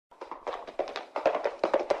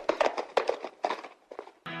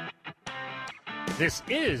This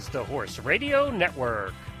is the Horse Radio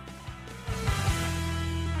Network.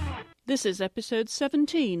 This is episode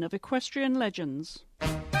 17 of Equestrian Legends.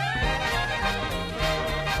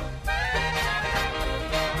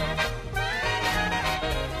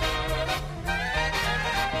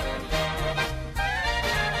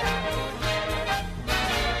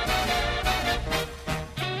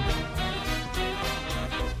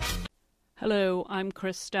 Hello, I'm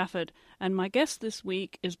Chris Stafford, and my guest this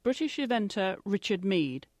week is British eventer Richard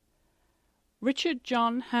Meade. Richard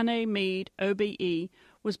John Hannay Meade, OBE,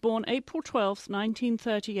 was born April 12,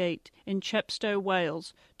 1938, in Chepstow,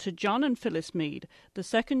 Wales, to John and Phyllis Meade, the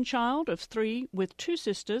second child of three with two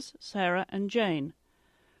sisters, Sarah and Jane.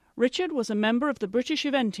 Richard was a member of the British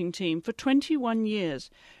eventing team for 21 years,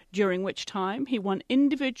 during which time he won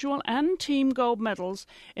individual and team gold medals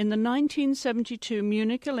in the 1972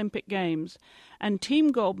 Munich Olympic Games and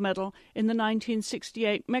team gold medal in the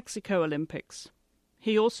 1968 Mexico Olympics.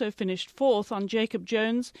 He also finished fourth on Jacob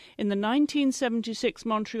Jones in the 1976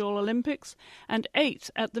 Montreal Olympics and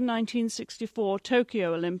eighth at the 1964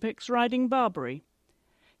 Tokyo Olympics riding Barbary.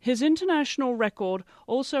 His international record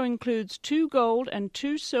also includes 2 gold and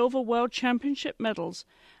 2 silver World Championship medals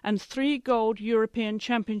and 3 gold European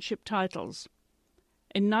Championship titles.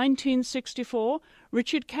 In 1964,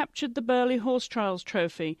 Richard captured the Burghley Horse Trials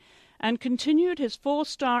Trophy and continued his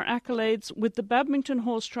 4-star accolades with the Badminton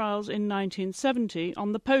Horse Trials in 1970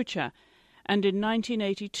 on the Poacher, and in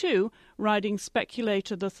 1982 riding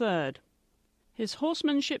Speculator III. His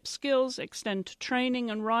horsemanship skills extend to training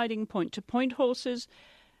and riding point-to-point horses,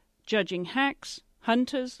 judging hacks,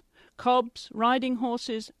 hunters, cobs, riding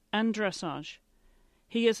horses, and dressage.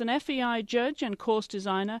 He is an FEI judge and course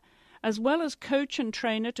designer, as well as coach and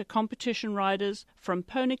trainer to competition riders from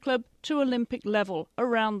pony club to Olympic level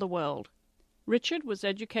around the world. Richard was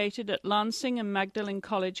educated at Lancing and Magdalen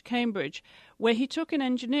College, Cambridge, where he took an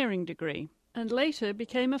engineering degree, and later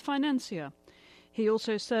became a financier. He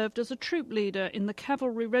also served as a troop leader in the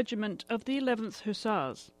cavalry regiment of the 11th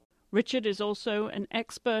Hussars. Richard is also an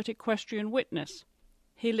expert equestrian witness.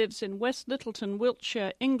 He lives in West Littleton,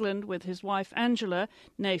 Wiltshire, England, with his wife Angela,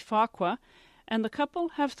 née Farquhar, and the couple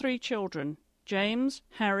have 3 children, James,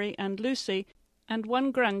 Harry and Lucy, and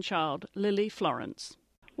 1 grandchild, Lily Florence.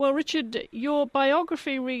 Well, Richard, your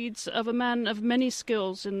biography reads of a man of many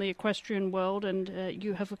skills in the equestrian world, and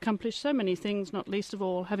you have accomplished so many things, not least of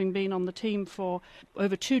all having been on the team for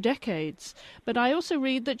over 2 decades. But I also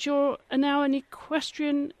read that you're now an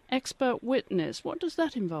equestrian expert witness. What does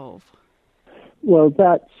that involve? Well,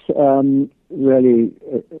 that's really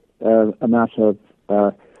a matter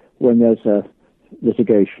of when there's a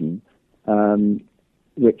litigation,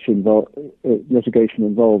 litigation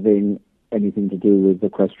involving anything to do with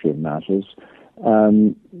equestrian matters.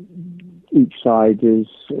 Each side is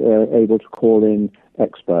able to call in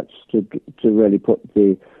experts to really put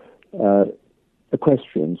the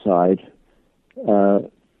equestrian side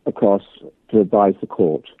across to advise the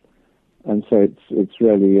court. And so it's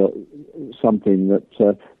really something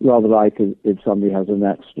that, rather like if somebody has an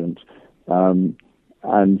accident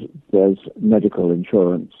and there's medical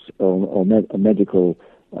insurance or medical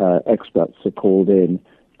experts are called in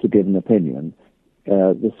to give an opinion,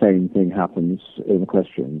 the same thing happens in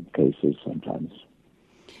equestrian cases sometimes.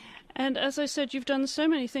 And as I said, you've done so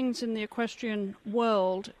many things in the equestrian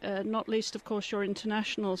world, not least, of course, your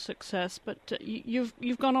international success, but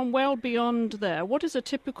you've gone on well beyond there. What is a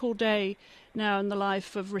typical day now in the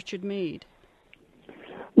life of Richard Meade?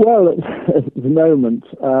 Well, at the moment,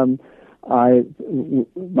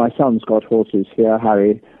 my son's got horses here,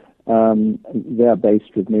 Harry. They're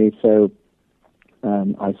based with me, so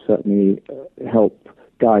I certainly help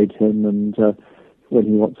guide him, and when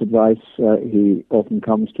he wants advice, he often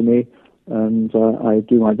comes to me, and I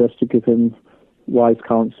do my best to give him wise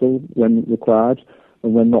counsel when required,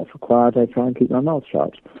 and when not required, I try and keep my mouth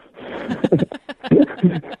shut.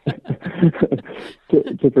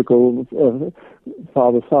 Typical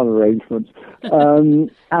father-son arrangements.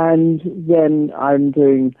 And then I'm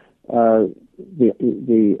doing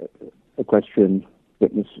the equestrian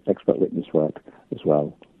expert witness work as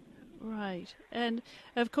well. Right. And,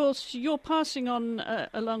 of course, you're passing on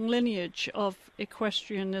a long lineage of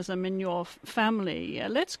equestrianism in your family.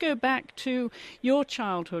 Let's go back to your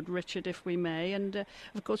childhood, Richard, if we may. And,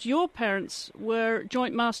 of course, your parents were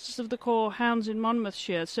joint masters of the corps hounds in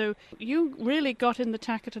Monmouthshire, so you really got in the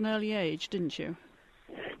tack at an early age, didn't you?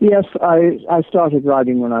 Yes, I started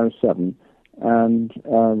riding when I was 7 and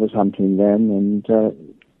was hunting then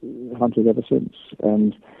and hunted ever since.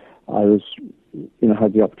 And I was,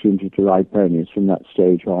 had the opportunity to ride ponies from that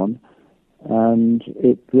stage on, and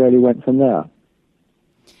it really went from there.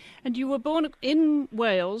 And you were born in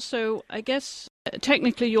Wales, so I guess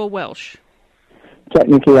technically you're Welsh.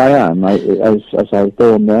 Technically, I am. As I was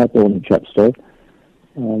born there, born in Chepstow,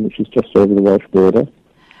 which is just over the Welsh border.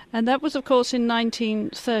 And that was, of course, in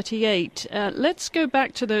 1938. Let's go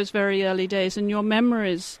back to those very early days and your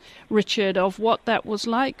memories, Richard, of what that was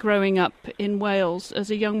like growing up in Wales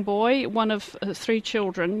as a young boy, one of 3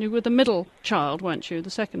 children. You were the middle child, weren't you, the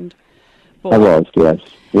second boy? I was,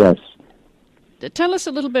 yes. Tell us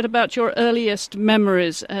a little bit about your earliest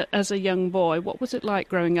memories as a young boy. What was it like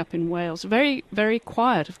growing up in Wales? Very, very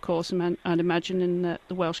quiet, of course, I'd imagine, in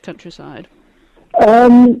the Welsh countryside.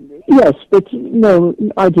 Yes, but no,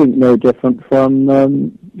 I didn't know different from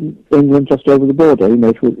England just over the border. You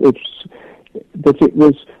know, but it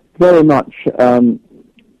was very much a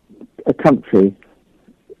country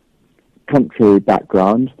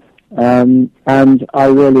background, and I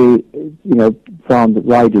really, found that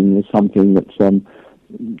riding was something that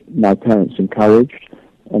my parents encouraged,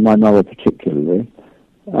 and my mother particularly.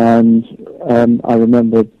 And I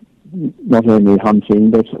remember not only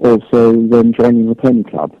hunting, but also then joining the pony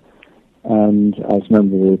club. And I was a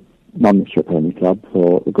member of the Monmouthshire Pony Club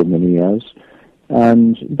for a good many years.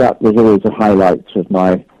 And that was always a highlight of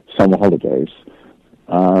my summer holidays.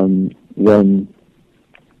 When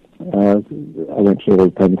I went to all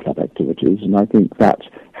the pony club activities, and I think that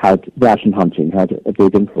and hunting had a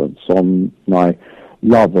big influence on my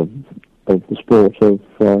love of the sport of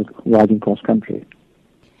riding cross country.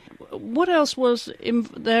 What else was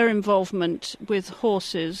their involvement with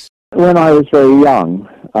horses? When I was very young,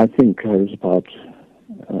 I think I was about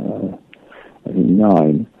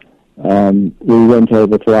 9, we went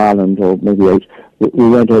over to Ireland, or maybe 8, we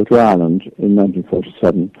went over to Ireland in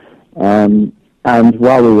 1947, and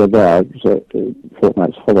while we were there, it was a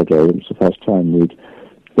fortnight's holiday. It was the first time we'd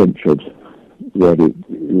ventured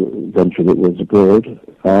it was abroad,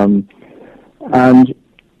 and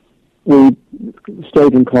we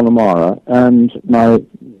stayed in Connemara, and my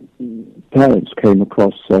parents came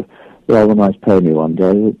across a rather nice pony one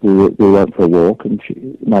day. We went for a walk, and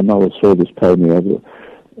my mother saw this pony over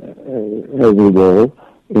the wall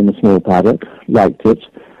in a small paddock, liked it,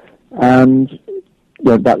 and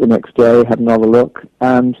went back the next day, had another look,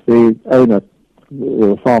 and the owner,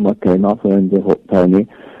 the farmer, came up and owned the pony,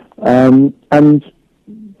 and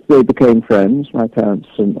they became friends. My parents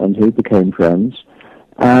and he became friends.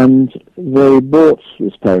 And they bought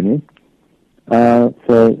this pony for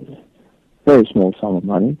a very small sum of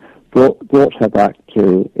money, brought her back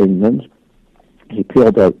to England. She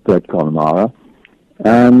purebred Connemara,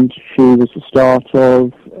 and she was the start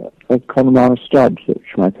of a Connemara stud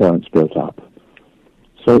which my parents built up.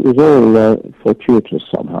 So it was all fortuitous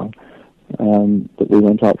somehow that we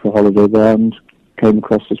went out for a holiday there and came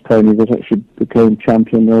across this pony that actually became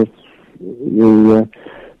champion of the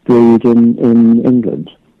breed in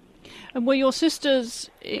England. And were your sisters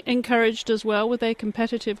encouraged as well? Were they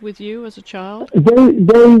competitive with you as a child? They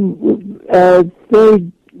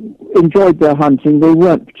enjoyed their hunting. They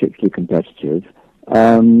weren't particularly competitive.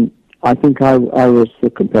 I think I was the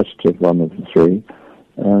competitive one of the 3,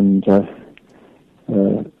 and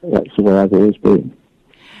that's the way I've always been.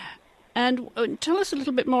 And tell us a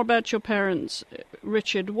little bit more about your parents,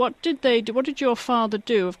 Richard. What did they do? What did your father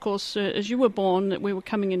do? Of course, as you were born, we were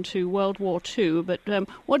coming into World War II, but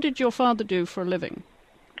what did your father do for a living?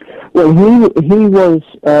 Well, he was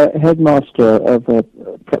headmaster of a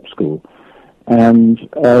prep school, and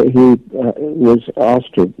he was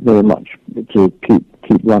asked to very much to keep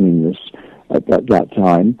running this at that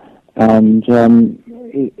time, and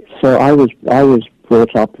so I was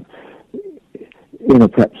brought up in a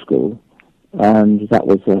prep school, and that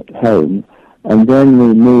was at home. And then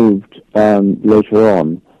we moved later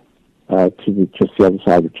on to just the other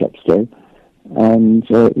side of Chepstow, and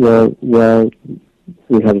where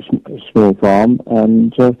we had a small farm,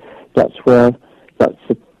 and that's the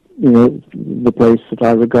place that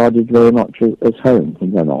I regarded very much as home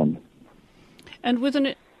from then on. And with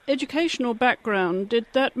an educational background, did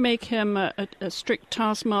that make him a strict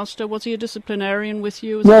taskmaster? Was he a disciplinarian with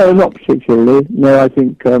you? No, not particularly. No, I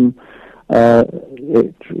think it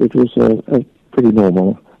was a pretty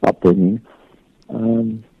normal upbringing.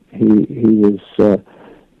 He was a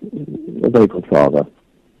very good father.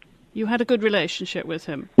 You had a good relationship with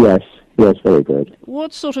him? Yes, very good.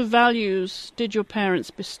 What sort of values did your parents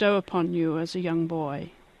bestow upon you as a young boy?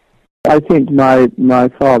 I think my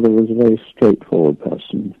father was a very straightforward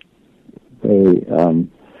person.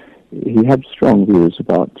 He had strong views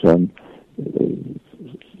about the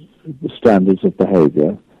standards of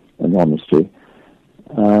behaviour and honesty,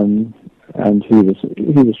 and he was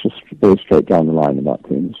just very straight down the line about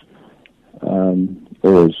things.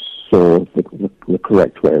 Always saw the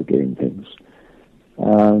correct way of doing things.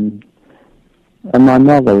 And my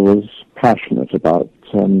mother was passionate about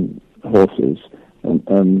horses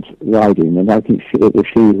and riding, and I think it was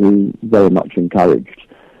she who very much encouraged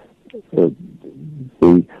the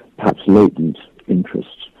perhaps latent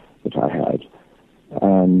interest that I had.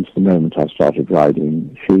 And the moment I started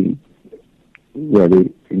riding, she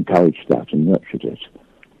really encouraged that and nurtured it.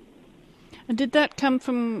 And did that come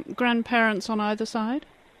from grandparents on either side?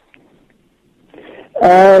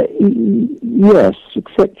 Yes,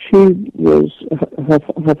 except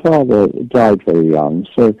her father died very young,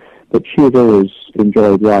 but she had always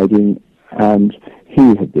enjoyed riding, and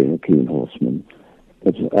he had been a keen horseman.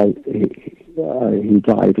 But he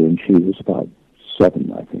died when she was about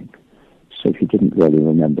 7, I think, so she didn't really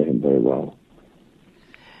remember him very well.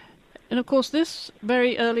 And of course, this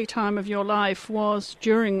very early time of your life was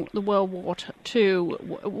during the World War II.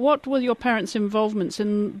 What were your parents' involvements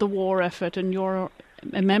in the war effort and your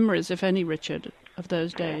memories, if any, Richard, of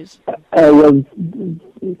those days? My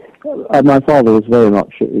father was very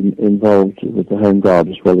much involved with the Home Guard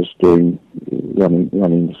as well as running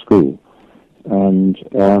the school. And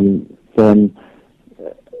then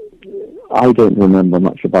I don't remember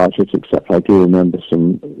much about it, except I do remember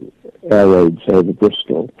some air raids over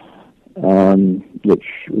Bristol, which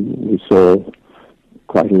we saw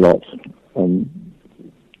quite a lot, with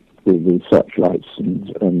the searchlights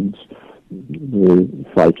and the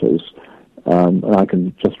fighters, and I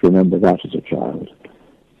can just remember that as a child.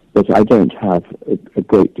 But I don't have a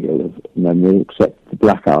great deal of memory except the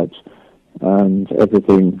blackouts and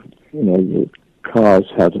everything. The cars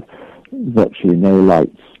had virtually no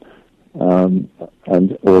lights, and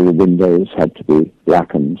all the windows had to be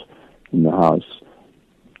blackened in the house.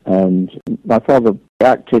 And my father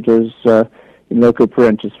acted as loco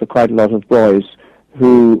parentis for quite a lot of boys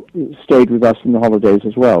who stayed with us in the holidays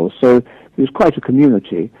as well. So it was quite a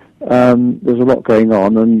community. There's a lot going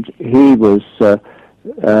on, and he was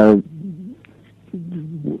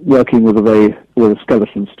working with a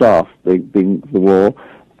skeleton staff, being the war,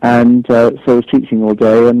 and so I was teaching all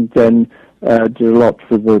day, and then did a lot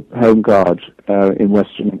for the Home Guard in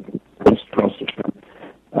West Gloucestershire.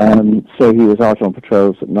 So he was out on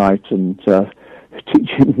patrols at night and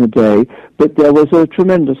teaching in the day. But there was a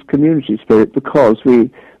tremendous community spirit because we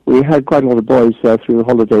had quite a lot of boys there through the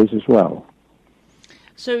holidays as well.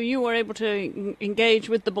 So you were able to engage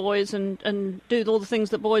with the boys and do all the things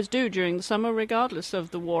that boys do during the summer, regardless of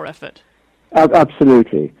the war effort?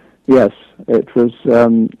 Absolutely, yes. It was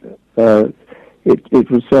it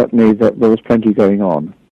was certainly that there was plenty going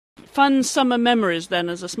on. Fun summer memories then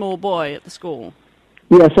as a small boy at the school?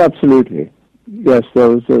 Yes, absolutely. Yes, there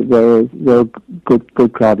was a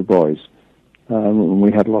good crowd of boys, and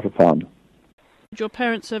we had a lot of fun. Did your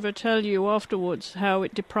parents ever tell you afterwards how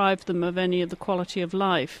it deprived them of any of the quality of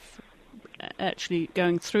life actually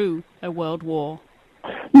going through a world war?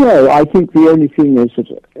 No, I think the only thing is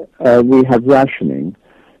that we had rationing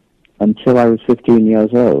until I was 15 years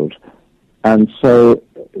old, and so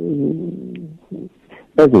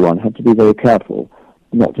everyone had to be very careful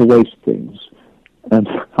not to waste things. And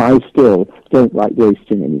I still don't like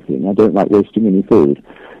wasting anything. I don't like wasting any food,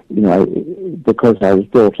 because I was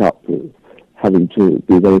brought up with having to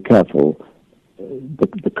be very careful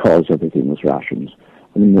because everything was rations.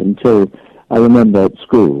 I mean, until I remember at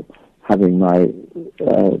school having my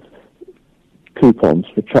coupons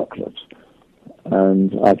for chocolate,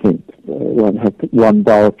 and I think one had 1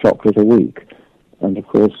 bar of chocolate a week, and of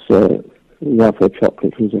course, therefore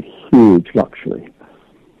chocolate was a huge luxury.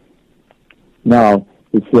 Now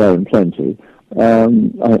it's there in plenty. I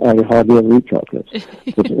hardly ever eat chocolate.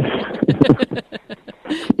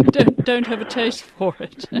 don't have a taste for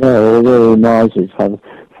it. No, although Marses have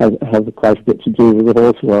quite a bit to do with the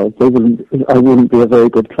horse world. I wouldn't be a very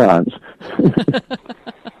good client.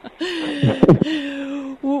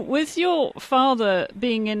 With your father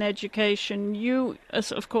being in education, you,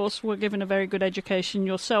 of course, were given a very good education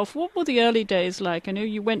yourself. What were the early days like? I know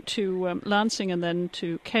you went to Lancing and then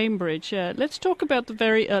to Cambridge. Let's talk about the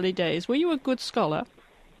very early days. Were you a good scholar?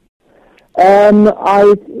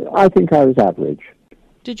 I think I was average.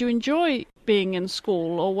 Did you enjoy being in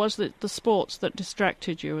school, or was it the sports that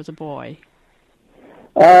distracted you as a boy?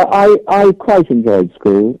 I quite enjoyed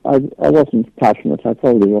school. I wasn't passionate. I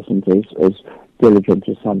probably wasn't as diligent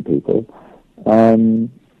as some people,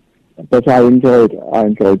 but I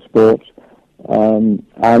enjoyed sport, and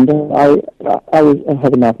I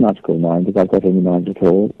had a mathematical mind, if I've got any mind at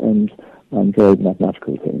all, and I enjoyed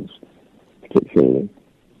mathematical things particularly.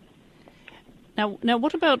 Now,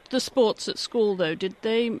 what about the sports at school, though? Did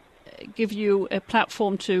they give you a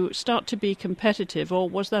platform to start to be competitive, or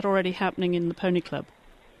was that already happening in the Pony Club?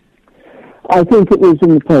 I think it was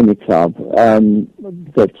in the Pony Club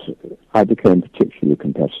that I became particularly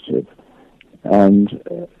competitive,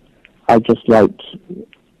 and I just liked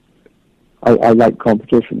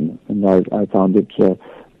competition, and I found it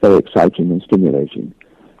very exciting and stimulating,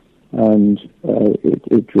 and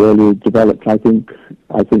it really developed. I think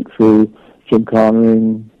through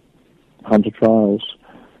gymkhaning, hunter trials,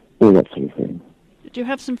 all that sort of thing. Did you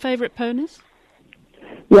have some favourite ponies?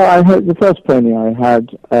 Yeah, the first pony I had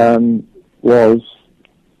was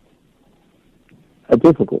a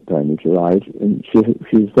difficult pony to ride, and she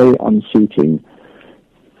was very unseating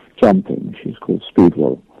jumping. She's called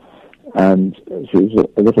Speedwell, and she was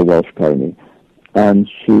a little Welsh pony, and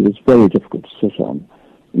she was very difficult to sit on.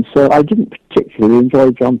 And so I didn't particularly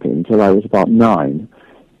enjoy jumping until I was about 9,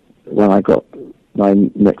 when I got my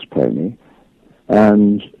next pony,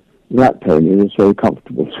 and that pony was very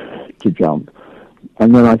comfortable to jump.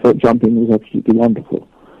 And then I thought jumping was absolutely wonderful.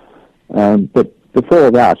 But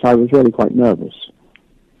before that, I was really quite nervous.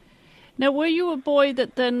 Now, were you a boy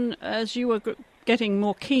that then, as you were getting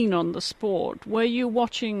more keen on the sport, were you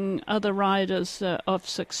watching other riders of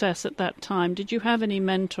success at that time? Did you have any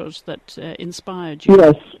mentors that inspired you?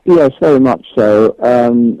 Yes, very much so.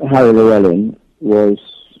 Harry Llewellyn was,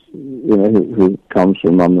 who comes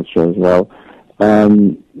from Monmouthshire as well.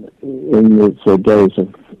 In the sort of days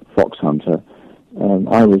of Fox Hunter,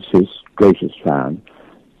 I was his greatest fan.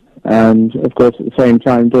 And, of course, at the same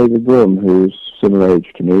time, David Broom, who's similar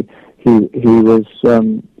age to me, he was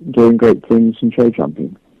doing great things in show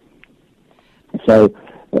jumping. So,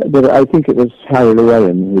 but I think it was Harry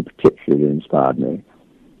Llewellyn who particularly inspired me.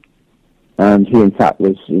 And he, in fact,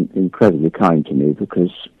 was incredibly kind to me,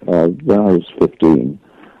 because when I was 15,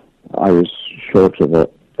 I was short of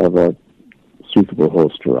a suitable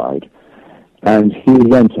horse to ride. And he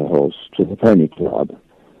lent a horse to the Pony Club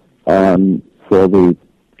for the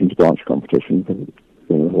interbranch competition, for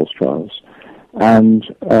the horse trials. And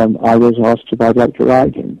I was asked if I'd like to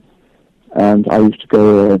ride him. And I used to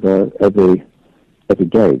go over every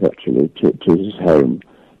day, actually, to his home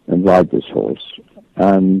and ride this horse.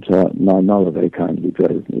 And my mother very kindly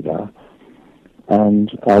drove me there. And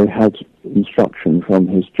I had instruction from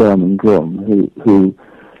his German groom, who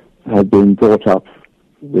had been brought up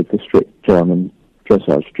with the strict German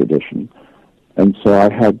dressage tradition. And so I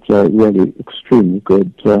had really extremely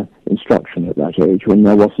good instruction at that age, when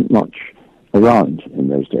there wasn't much around in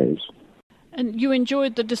those days. And you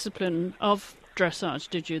enjoyed the discipline of dressage,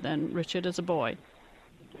 did you then, Richard, as a boy?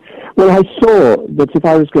 Well, I saw that if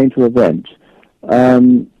I was going to an event,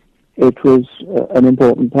 it was an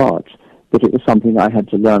important part, but it was something I had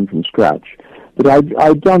to learn from scratch. But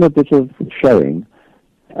I'd done a bit of showing,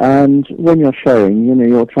 and when you're showing,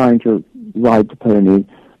 you're trying to ride the pony.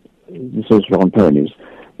 This is on ponies.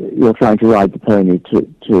 You're trying to ride the pony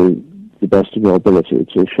to the best of your ability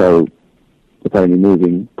to show the pony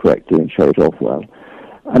moving correctly and show it off well.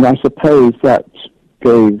 And I suppose that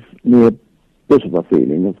gave me a bit of a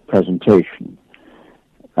feeling of presentation.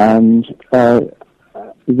 And then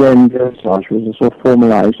dressage was a sort of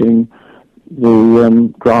formalizing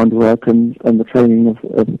the groundwork and the training of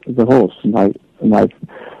the horse. And I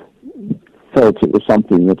felt it was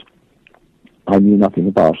something that I knew nothing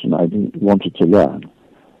about and I wanted to learn.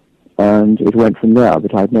 And it went from there,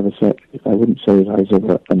 but I wouldn't say that I was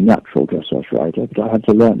ever a natural dressage rider, but I had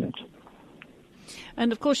to learn it.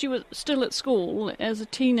 And of course you were still at school as a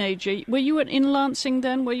teenager. Were you in Lancing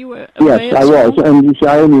then? Were you away Yes, at I school? was, and you see,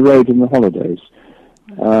 I only rode in the holidays.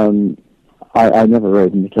 I never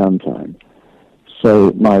rode in the term time.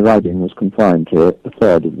 So my riding was confined to a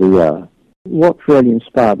third of the year. What really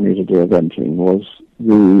inspired me to do eventing was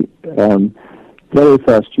the very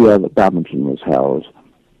first year that Badminton was held.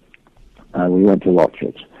 We went to watch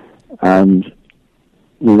it, and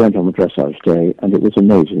we went on the dressage day, and it was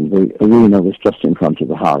amazing. The arena was just in front of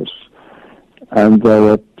the house, and there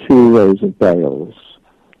were 2 rows of bales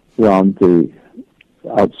round the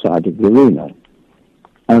outside of the arena.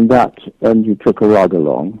 And you took a rug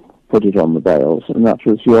along, put it on the bales, and that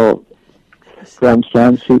was your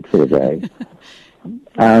grandstand seat for the day.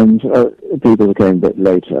 And people who came a bit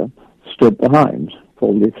later stood behind,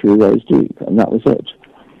 probably 3 rows deep, and that was it.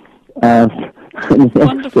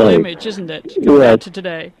 Wonderful image, isn't it, compared to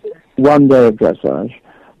today? One day of dressage,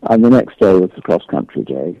 and the next day was the cross-country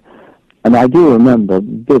day. And I do remember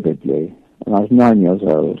vividly, and I was 9 years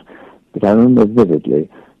old, but I remember vividly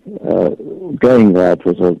going there. It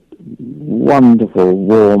was a wonderful,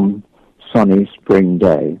 warm, sunny spring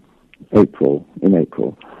day, in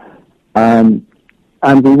April. And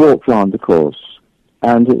we walked round the course,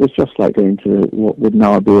 And it was just like going to what would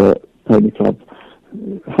now be a pony club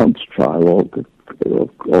hunt trial or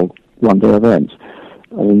one-day event.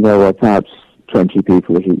 I mean, there were perhaps 20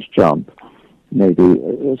 people at each jump, maybe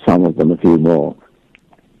some of them a few more.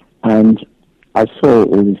 And I saw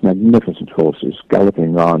all these magnificent horses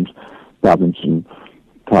galloping around Badminton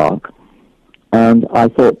Park, and I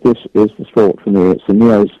thought, this is the sport for me. It's the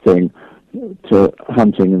nearest thing to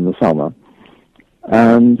hunting in the summer.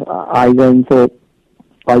 And I then thought,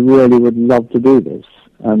 I really would love to do this.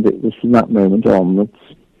 And it was from that moment on that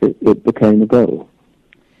it became a goal.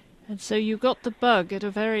 And so you got the bug at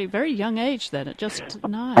a very, very young age then, at just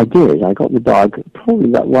 9. I did. I got the bug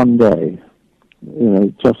probably that one day. You know,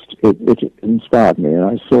 just it inspired me, and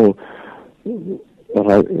I saw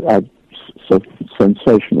what I sort of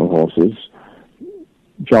sensational horses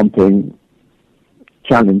jumping,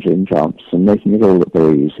 challenging jumps, and making it all look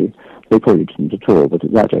very easy. They probably didn't at all, but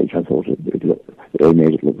at that age I thought they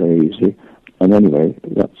made it look very easy. And anyway,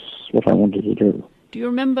 that's what I wanted to do. Do you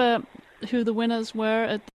remember who the winners were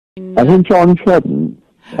at I think John Shedden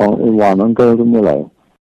won on Golden Willow.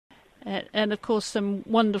 And of course some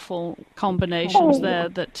wonderful combinations there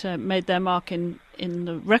that made their mark in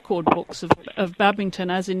the record books of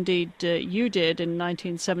badminton, as indeed you did in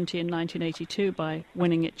 1970 and 1982 by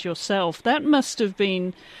winning it yourself. That must have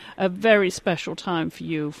been a very special time for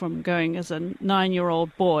you, from going as a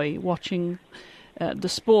 9-year-old boy watching the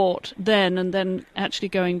sport then, and then actually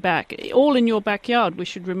going back, all in your backyard. We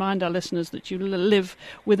should remind our listeners that you live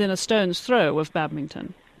within a stone's throw of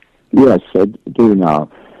badminton. Yes, I do now.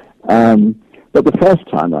 But the first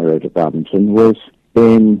time I rode at badminton was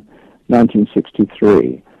in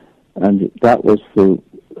 1963, and that was the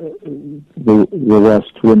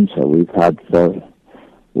worst winter we've had for,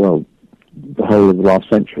 well, the whole of the last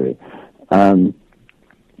century. And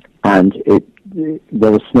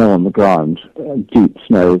there was snow on the ground, deep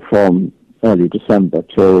snow from early December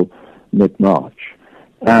till mid-March.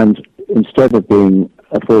 And instead of being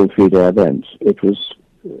a full 3-day event, it was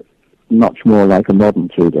much more like a modern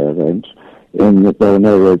 3-day event, in that there were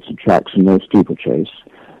no roads and tracks and no steeplechase,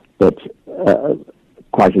 but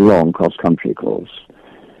quite a long cross-country course.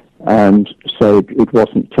 And so it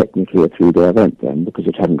wasn't technically a 3-day event then, because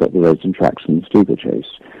it hadn't got the roads and tracks and the steeplechase.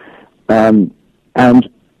 And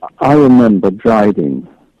I remember driving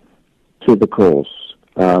to the course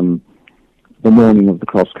the morning of the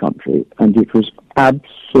cross-country, and it was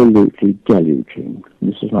absolutely deluging.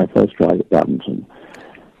 This was my first ride at badminton.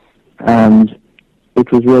 And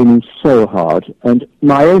it was raining so hard, and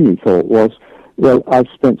my only thought was, well, I've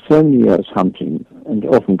spent so many years hunting and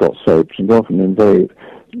often got soaked and often in very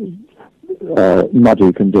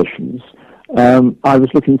muddy conditions. I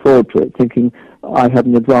was looking forward to it, thinking I had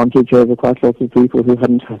an advantage over quite a lot of people who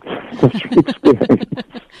hadn't had such an experience.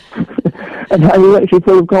 And I was actually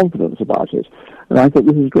full of confidence about it. And I thought,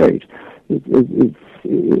 this is great.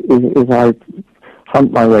 If I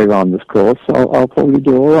hunt my way around this course, I'll probably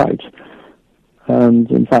do all right. And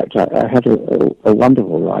in fact, I had a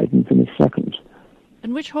wonderful ride and finished second.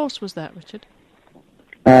 And which horse was that, Richard?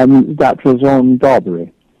 That was on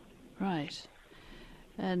Darbury. Right.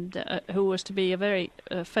 And who was to be a very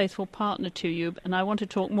faithful partner to you. And I want to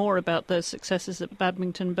talk more about those successes at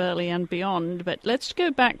Badminton, Burghley and beyond. But let's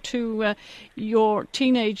go back to your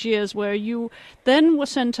teenage years, where you then were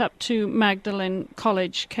sent up to Magdalen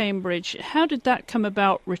College, Cambridge. How did that come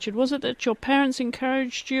about, Richard? Was it that your parents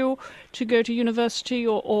encouraged you to go to university,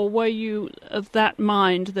 or were you of that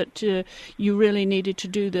mind that you really needed to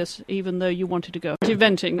do this, even though you wanted to go to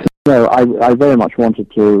eventing? No, I very much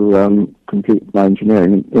wanted to complete my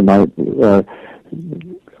engineering. I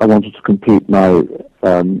wanted to complete my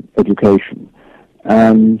education,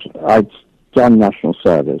 and I'd done national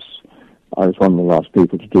service. I was one of the last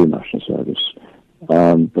people to do national service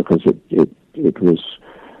because it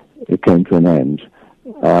came to an end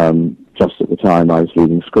just at the time I was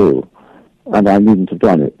leaving school, and I needn't have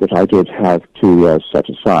done it, but I did have 2 years set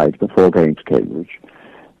aside before going to Cambridge.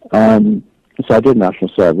 So I did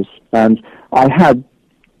national service, and I had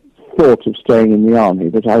thought of staying in the army,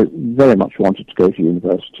 but I very much wanted to go to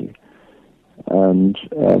university. And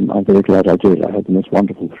I'm very glad I did. I had the most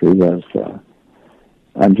wonderful 3 years there.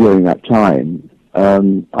 And during that time,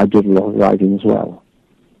 I did a lot of riding as well.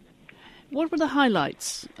 What were the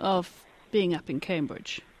highlights of being up in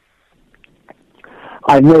Cambridge?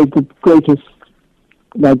 I made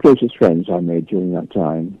my greatest friends I made during that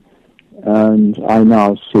time. And I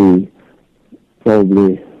now see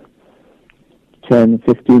probably 10,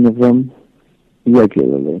 15 of them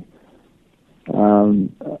regularly.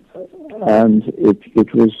 And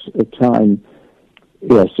it was a time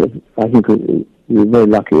yes, I think we were very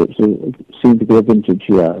lucky. It seemed to be a vintage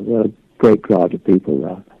year. There were a great crowd of people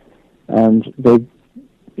there, and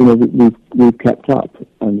we've kept up,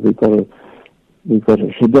 and we've got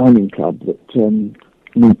a dining club that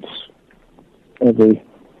meets every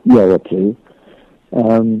year or two,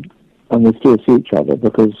 and we still see each other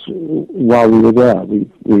because while we were there,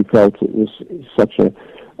 we felt it was such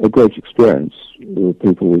a great experience with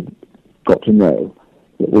people we got to know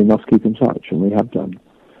that we must keep in touch, and we have done.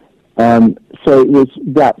 So it was,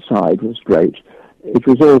 that side was great. It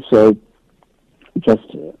was also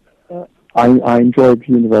just, I enjoyed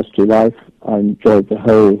university life. I enjoyed the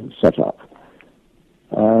whole setup,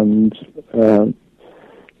 and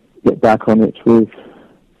get back on it with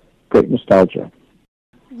great nostalgia.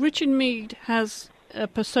 Richard Meade has a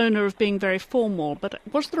persona of being very formal, but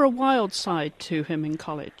was there a wild side to him in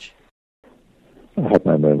college? I had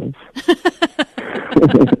my moments.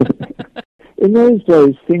 In those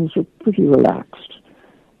days, things were pretty relaxed.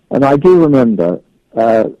 And I do remember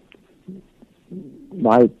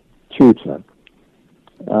my tutor,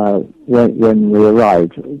 when we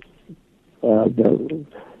arrived, it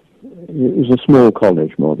was a small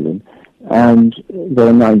college, Magdalen, and there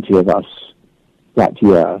were 90 of us that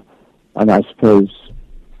year, and I suppose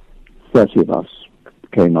 30 of us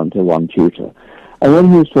came under one tutor. And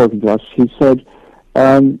when he was talking to us, he said,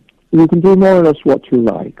 you can do more or less what you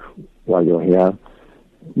like while you're here.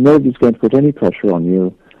 Nobody's going to put any pressure on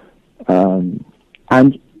you.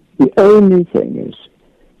 And the only thing is,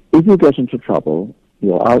 if you get into trouble,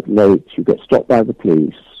 you're out late, you get stopped by the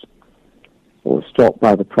police, or stopped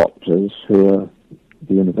by the proctors, who are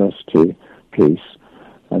the university police.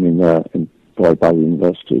 I mean, they're employed by the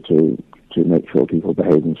university to make sure people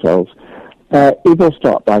behave themselves. If you're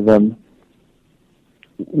stopped by them,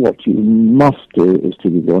 what you must do is to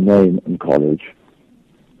give your name and college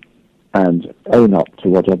and own up to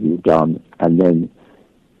whatever you've done, and then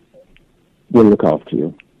we'll look after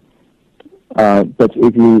you. But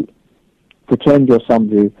if you pretend you're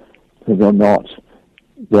somebody who you're not,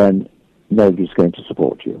 then nobody's going to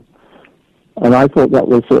support you. And I thought that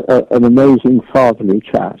was an amazing fatherly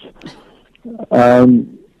chat.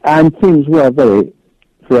 And things were very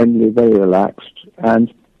friendly, very relaxed,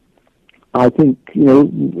 and I think,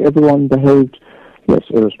 everyone behaved, yes,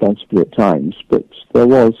 irresponsibly at times, but there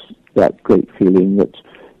was that great feeling that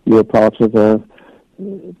you were part of a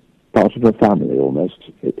family almost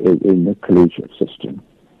in the collegiate system.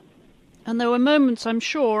 And there were moments, I'm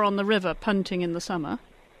sure, on the river punting in the summer.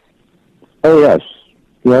 Oh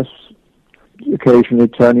yes, occasionally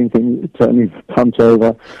turning the punt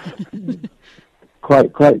over.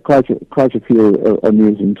 quite a few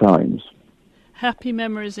amusing times. Happy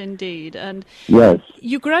memories indeed. And yes,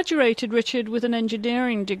 you graduated, Richard, with an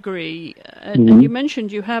engineering degree, and you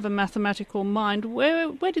mentioned you have a mathematical mind.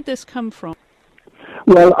 Where did this come from?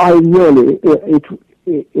 Well, I really,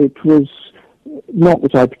 it was not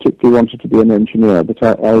that I particularly wanted to be an engineer, but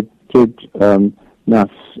I did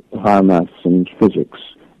maths, higher maths and physics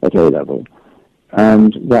at A-level,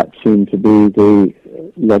 and that seemed to be the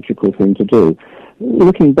logical thing to do.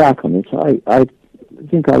 Looking back on it, I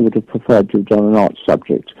think I would have preferred to have done an arts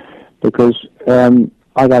subject, because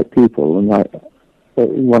I like people, and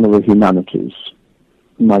one of the humanities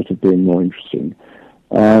might have been more interesting.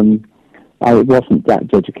 I wasn't that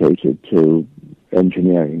dedicated to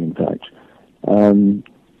engineering, in fact.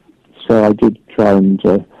 So I did try and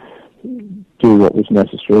do what was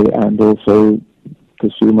necessary, and also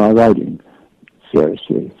pursue my writing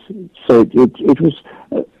seriously. So it was.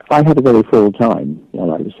 I had a very full time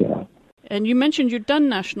while I was there. And you mentioned you'd done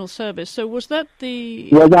national service, so was that the...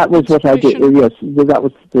 Well, that was what I did, yes. That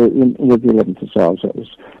was with the 11th Hussars, that was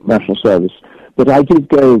national service. But I did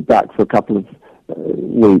go back for a couple of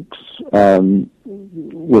weeks,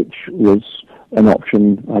 which was an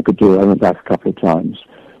option I could do. I went back a couple of times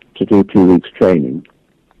to do 2 weeks training,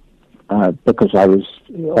 because I was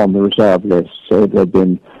on the reserve list, so if there'd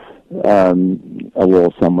been a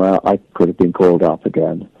war somewhere, I could have been called up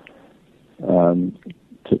again.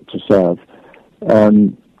 To serve,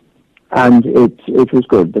 and it was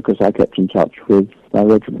good because I kept in touch with my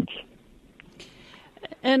regiment.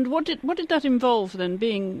 And what did that involve then,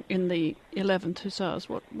 being in the 11th Hussars?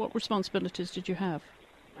 What responsibilities did you have?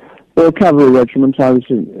 Well, cavalry regiment. I was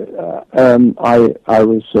I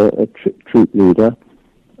was a troop leader,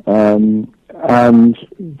 and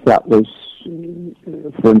that was,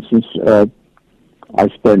 for instance, I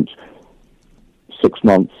spent 6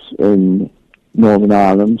 months in Northern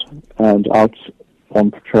Ireland and out on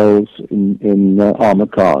patrols in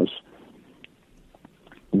armoured cars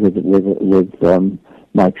with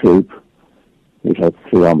my troop, we'd have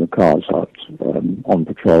 3 armoured cars out on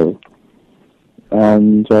patrol.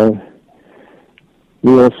 And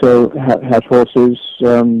we also had horses,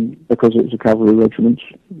 because it was a cavalry regiment.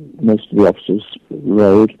 Most of the officers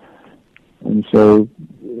rode, and so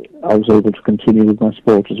I was able to continue with my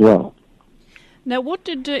sport as well. Now, what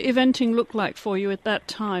did eventing look like for you at that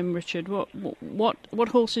time, Richard? What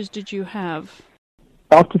horses did you have?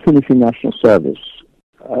 After finishing national service,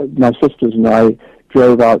 my sisters and I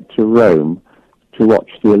drove out to Rome to watch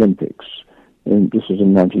the Olympics. This was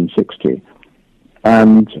in 1960.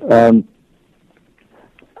 And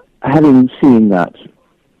having seen that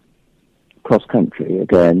cross-country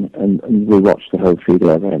again, and we watched the whole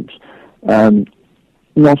 3-day event,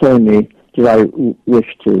 not only did I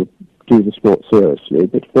wish to do the sport seriously,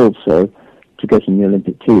 but also to get in the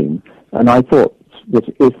Olympic team. And I thought that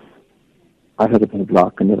if I had a bit of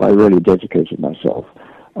luck and if I really dedicated myself,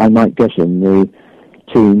 I might get in the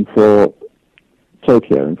team for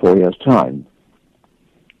Tokyo in 4 years' time.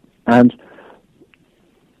 And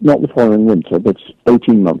not the following winter, but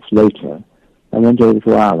 18 months later, I went over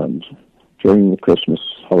to Ireland during the Christmas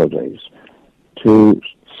holidays to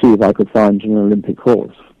see if I could find an Olympic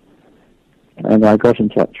horse. And I got in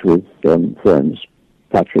touch with friends,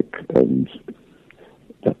 Patrick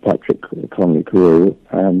Conley Carew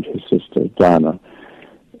and his sister Diana,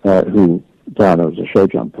 Diana was a show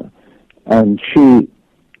jumper. And she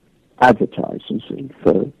advertised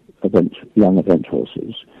for young event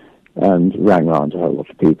horses and rang around to a whole lot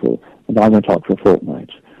of people. And I went out for a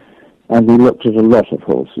fortnight. And we looked at a lot of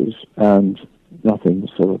horses, and nothing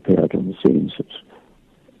sort of appeared on the scenes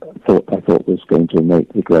that I thought was going to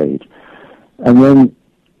make the grade. And then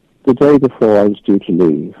the day before I was due to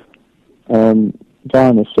leave,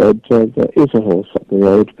 Diana said, there is a horse up the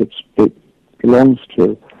road, but it belongs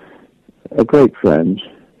to a great friend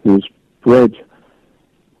who's bred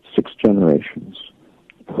 6 generations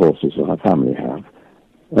of horses that our family have,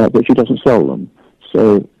 but she doesn't sell them.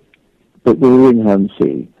 So, but we'll ring her and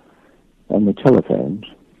see. And we telephoned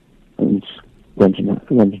and went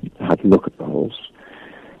and had a look at the horse.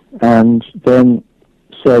 And then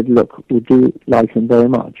said, look, we do like him very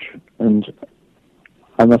much. And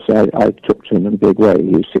I must say, I took to him in a big way.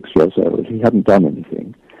 He was 6 years old. He hadn't done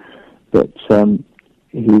anything, but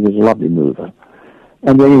he was a lovely mover.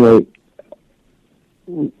 And anyway,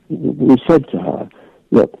 we said to her,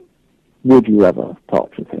 look, would you ever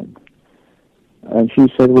part with him? And she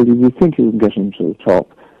said, well, if you think you can get him to the top,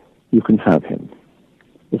 you can have him,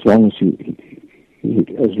 as long as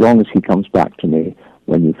he comes back to me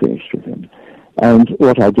when you finished with him. And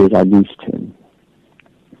what I did, I leased him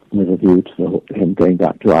with a view to him going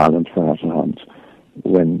back to Ireland for how to hunt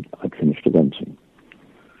when I'd finished eventing.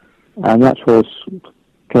 And that horse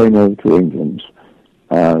came over to England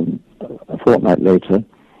a fortnight later.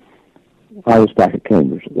 I was back at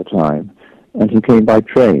Cambridge at the time, and he came by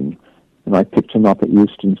train, and I picked him up at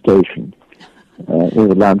Euston Station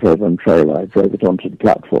with a Land Rover and trailer. I drove it onto the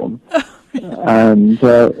platform, and he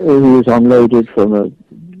was unloaded from a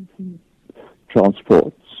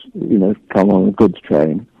transport, come on a goods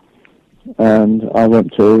train, and I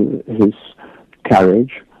went to his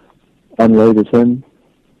carriage, unloaded him,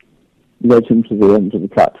 led him to the end of the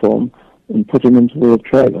platform, and put him into the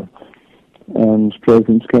trailer, and drove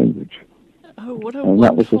him to Cambridge. Oh, what a and wonderful...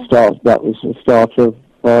 that was the start. That was the start of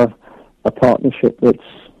a partnership that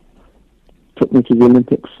took me to the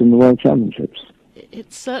Olympics and the World Championships.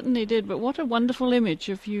 It certainly did, but what a wonderful image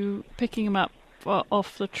of you picking him up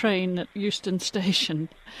off the train at Euston Station.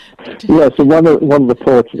 Yes, and one of the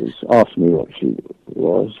porters asked me what she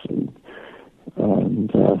was, and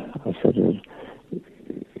I said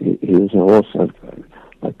he was a horse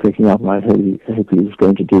I'd picking up, and I hope he was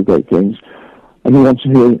going to do great things. And he wanted to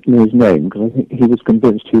know his name, because I think he was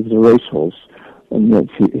convinced he was a racehorse, and that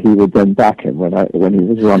he would then back him when he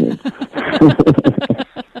was running.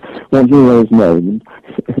 Wanted to know his name.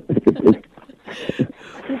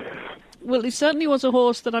 Well, he certainly was a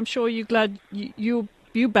horse that I'm sure you're glad you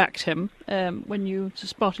backed him when you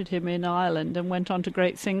spotted him in Ireland and went on to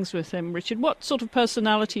great things with him. Richard, what sort of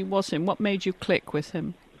personality was him? What made you click with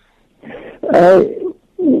him?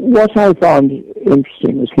 What I found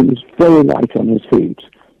interesting was he was very light on his feet,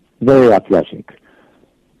 very athletic,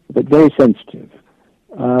 but very sensitive.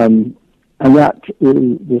 And that,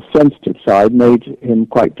 the sensitive side, made him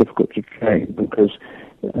quite difficult to train, because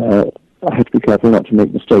I had to be careful not to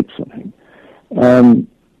make mistakes on him.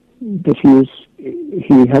 But he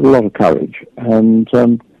had a lot of courage, and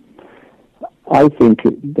I think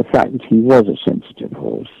the fact that he was a sensitive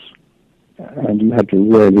horse, and you had to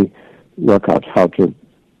really work out how to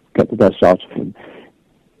get the best out of him,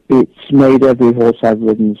 it's made every horse I've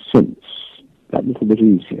ridden since that little bit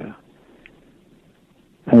easier.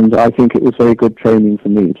 And I think it was very good training for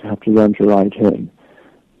me to have to learn to ride him.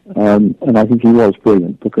 And I think he was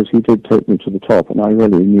brilliant because he did take me to the top, and I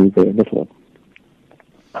really knew very little.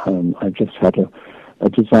 I just had a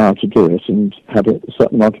desire to do it and had a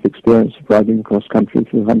certain amount of experience of riding across country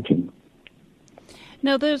through hunting.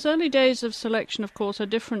 Now, those early days of selection, of course, are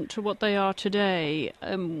different to what they are today.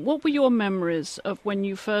 What were your memories of when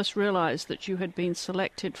you first realised that you had been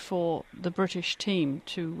selected for the British team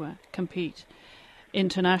to compete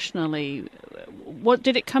internationally? What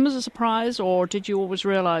did it come as a surprise, or did you always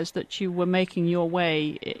realise that you were making your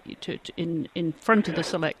way in front of the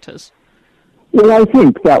selectors? Well, I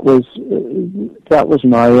think that was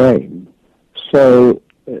my aim. So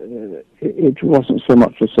it wasn't so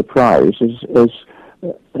much a surprise as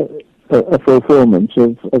a fulfillment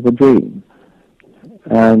of a dream.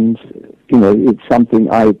 And, you know, it's something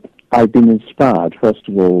I've been inspired, first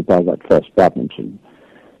of all, by that first badminton.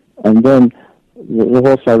 And then the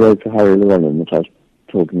horse I rode for Harry Llewellyn that I was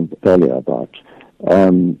talking earlier about,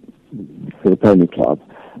 for the Pony Club,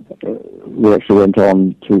 we actually went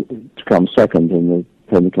on to come second in the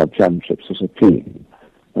Pony Club Championships as a team.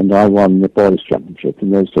 And I won the boys' championship. In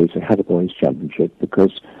those days, they had a boys' championship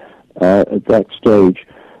because at that stage,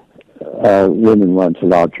 women weren't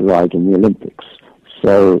allowed to ride in the Olympics.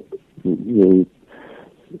 So the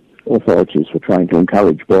authorities were trying to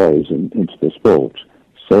encourage boys into the sport.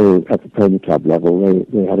 So at the Pony Club level,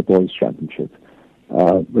 they had a boys' championship,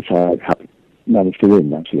 which I managed to win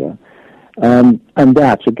that year. And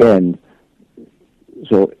that, again,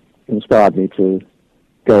 sort of inspired me to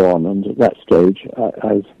go on. And at that stage,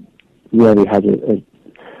 I really had an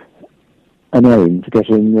aim to get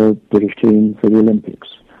in the British team for the Olympics.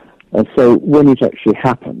 And so when it actually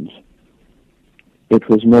happened, it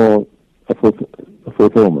was more a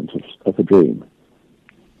fulfillment of a dream.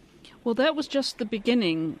 Well, that was just the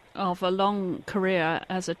beginning of a long career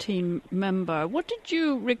as a team member. What did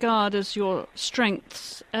you regard as your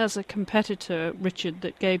strengths as a competitor, Richard,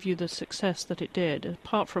 that gave you the success that it did,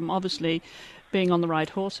 apart from obviously being on the right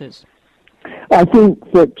horses? I think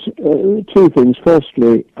that two things.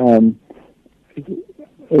 Firstly, I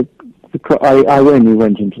only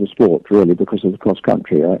went into the sport really because of the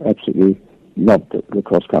cross-country. I absolutely loved the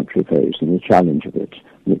cross-country phase and the challenge of it,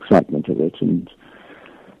 the excitement of it, and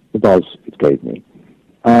the buzz it gave me.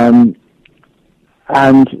 And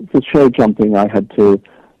the show jumping I had to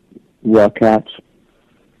work at,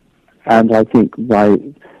 and I think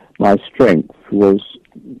my strength was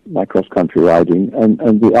my cross-country riding,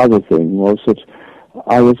 and the other thing was that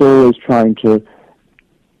I was always trying to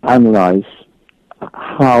analyze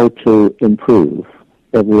how to improve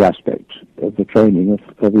every aspect of the training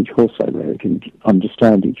of each horse I rode and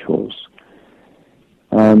understand each horse.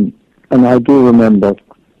 And I do remember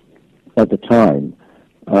at the time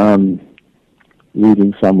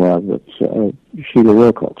reading somewhere that Sheila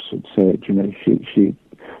Wilcox had said, you know, she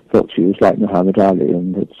thought she was like Muhammad Ali,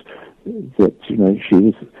 and that you know, she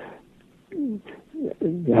was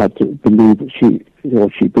had to believe that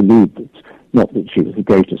she believed that, not that she was the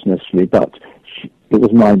greatest necessarily, but it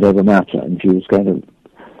was mind over matter, and she was going to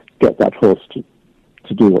get that horse to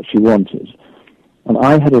do what she wanted. And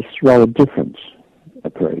I had a rather different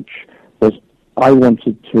approach, was I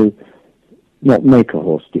wanted to not make a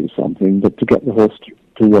horse do something, but to get the horse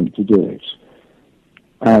to want to do it.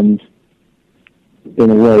 And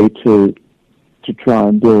in a way to try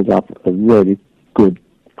and build up a really good,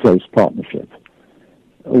 close partnership.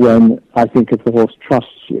 When I think if the horse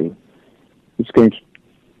trusts you, it's going to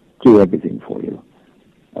do everything for you.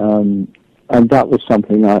 And that was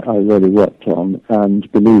something I really worked on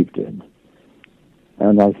and believed in.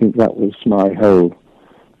 And I think that was my whole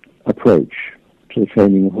approach to the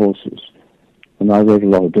training of horses. And I rode a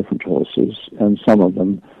lot of different horses, and some of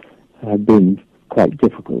them had been quite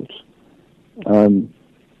difficult. And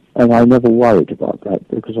I never worried about that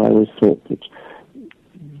because I always thought that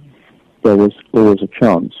there was always a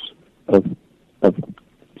chance of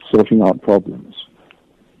sorting out problems.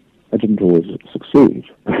 I didn't always succeed.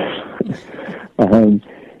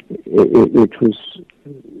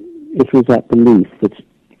 It was that belief that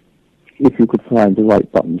if you could find the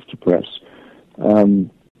right buttons to press,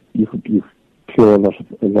 you could cure a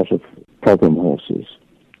lot of problem horses.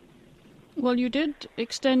 Well, you did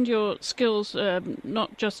extend your skills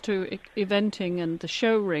not just to eventing and the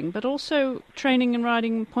show ring, but also training and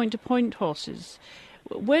riding point-to-point horses.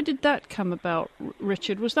 Where did that come about,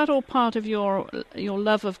 Richard? Was that all part of your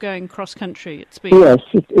love of going cross-country at speed? Yes,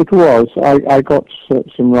 it was. I got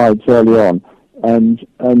some rides early on and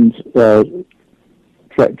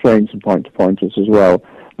trained some point-to-pointers as well.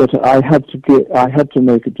 But I had to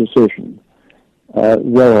make a decision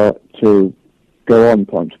whether to go on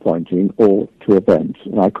point-to-pointing or to event,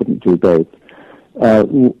 and I couldn't do both.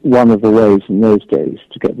 One of the ways in those days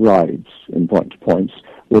to get rides in point-to-points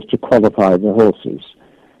was to qualify the horses,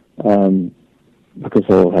 because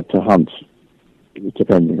they all had to hunt,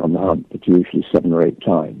 depending on the hunt, but usually 7 or 8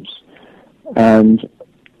 times. And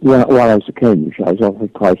while I was at Cambridge, I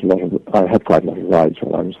had quite a lot of rides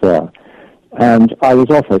while I was there. And I was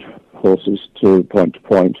offered horses to point,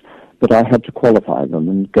 but I had to qualify them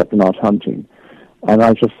and get them out hunting. And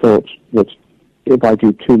I just thought that if I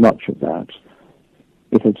do too much of that,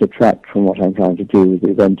 it'll detract from what I'm trying to do with the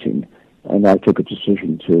eventing. And I took a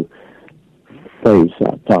decision to phase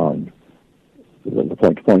that down, the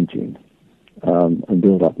point-to-pointing, and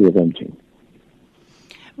build up the eventing.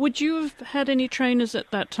 Would you have had any trainers at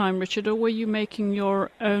that time, Richard, or were you making your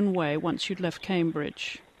own way once you'd left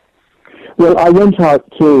Cambridge? Well, I went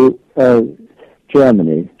out to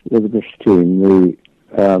Germany with the British team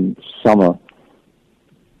the summer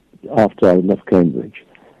after I left Cambridge,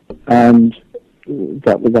 and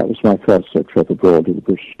that was my first trip abroad with the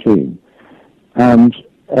British team. And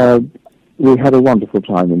we had a wonderful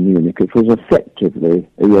time in Munich. It was effectively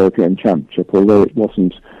a European Championship, although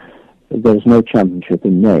there was no championship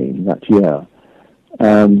in name that year.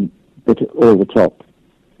 But all the top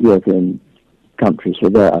European countries were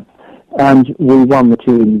there. And we won the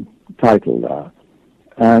team title there.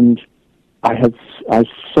 And I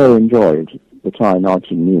so enjoyed the time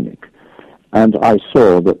out in Munich. And I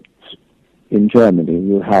saw that in Germany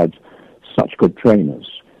you had such good trainers.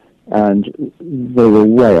 And they were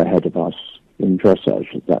way ahead of us in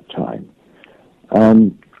dressage at that time.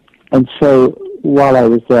 And so while I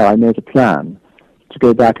was there, I made a plan to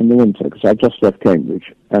go back in the winter, because I just left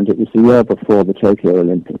Cambridge, and it was the year before the Tokyo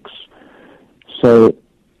Olympics. So,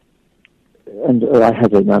 and I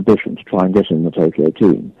had an ambition to try and get in the Tokyo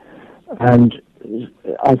team. And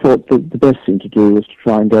I thought that the best thing to do was to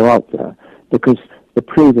try and go out there, because the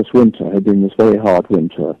previous winter had been this very hard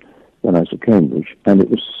winter when I was at Cambridge, and it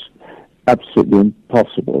was absolutely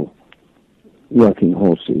impossible working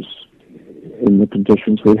horses in the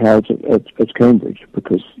conditions we had at Cambridge,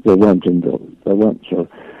 because there weren't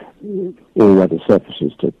all-weather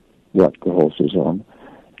surfaces to work the horses on.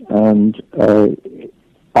 And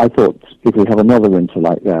I thought, if we have another winter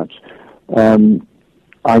like that,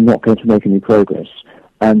 I'm not going to make any progress,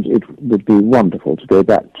 and it would be wonderful to go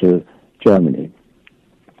back to Germany.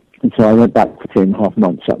 And so I went back for 3.5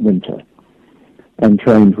 months that winter and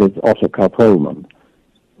trained with Otto Karl-Pohlmann,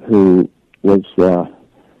 who was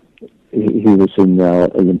he was in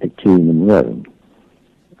the Olympic team in Rome,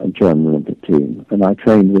 a German Olympic team, and I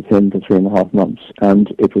trained with him for 3.5 months,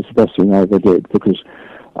 and it was the best thing I ever did, because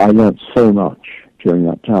I learnt so much during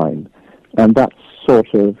that time, and that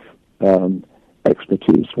sort of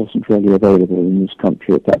expertise wasn't really available in this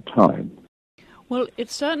country at that time. Well, it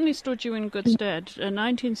certainly stood you in good stead. In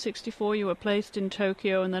 1964 you were placed in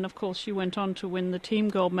Tokyo, and then of course you went on to win the team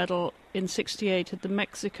gold medal in 68 at the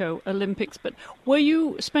Mexico Olympics. But were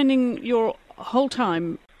you spending your whole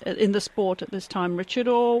time in the sport at this time, Richard,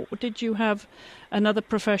 or did you have another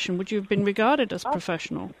profession? Would you have been regarded as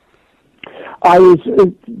professional? I was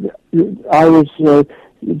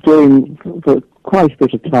doing, for quite a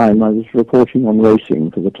bit of time, I was reporting on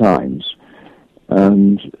racing for the Times,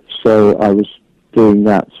 and so I was doing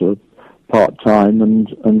that sort of part-time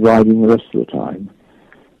and riding the rest of the time.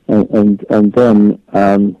 And then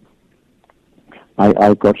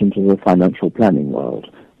I got into the financial planning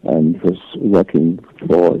world and was working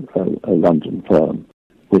for a London firm,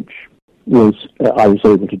 which was I was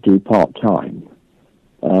able to do part-time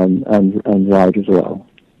and ride as well.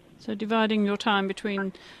 So dividing your time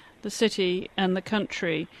between the city and the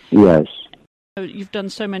country. Yes. You've done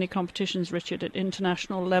so many competitions, Richard, at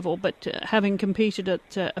international level, but having competed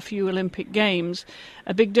at a few Olympic Games,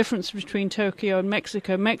 a big difference between Tokyo and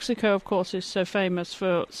Mexico. Mexico, of course, is so famous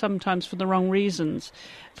sometimes for the wrong reasons,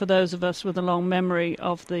 for those of us with a long memory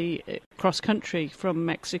of the cross-country from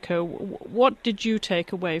Mexico. What did you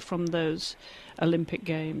take away from those Olympic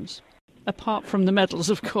Games, apart from the medals,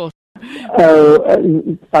 of course? I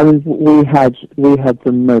mean, we had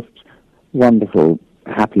the most wonderful,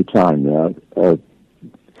 happy time there,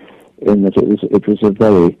 in that it was a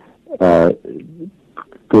very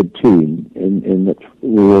good team, in that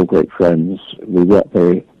we were all great friends. We worked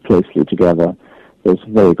very closely together. There was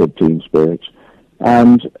a very good team spirit,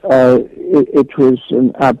 and it was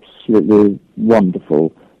an absolutely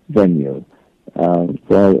wonderful venue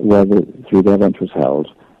where the event was held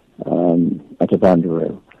at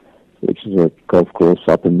Evanderoo, which is a golf course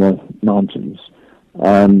up in the mountains.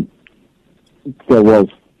 There was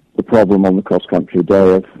the problem on the cross-country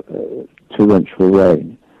day of torrential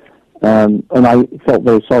rain. And I felt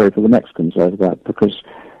very sorry for the Mexicans over that, because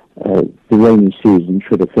the rainy season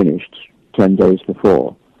should have finished 10 days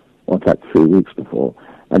before, or in fact 3 weeks before,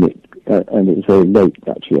 and it was very late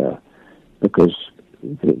that year, because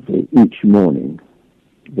each morning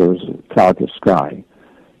there was a cloudless sky,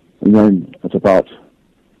 and then at about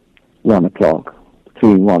 1 o'clock,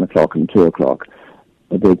 between 1 o'clock and 2 o'clock,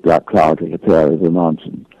 a big black cloud would appear over the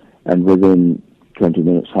mountain, and within 20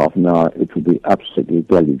 minutes, half an hour, it would be absolutely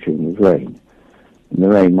deluging with rain. And the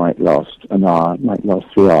rain might last an hour, it might last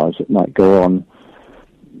 3 hours, it might go on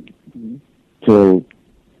till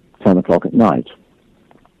 10 o'clock at night.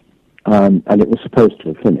 And it was supposed to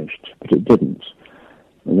have finished, but it didn't.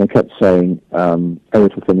 And they kept saying,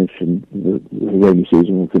 it'll finish the rainy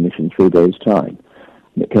season will finish in 3 days' time.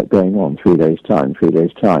 And it kept going on, 3 days' time, 3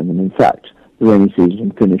 days' time. And in fact, the rainy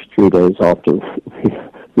season finished 3 days after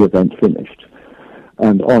the event finished.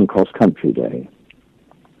 And on cross-country day,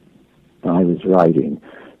 I was riding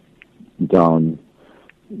down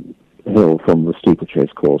hill from the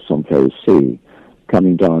steeplechase course on Phase C,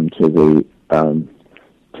 coming down to the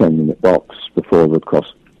 10-minute box before the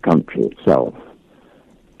cross-country itself.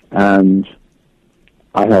 And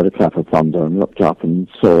I heard a clap of thunder and looked up and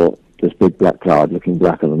saw this big black cloud, looking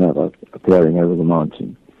blacker than ever, appearing over the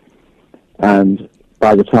mountain. And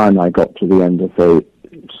by the time I got to the end of the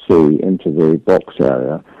sea, into the box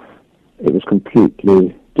area, it was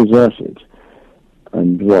completely deserted.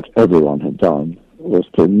 And what everyone had done was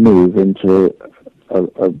to move into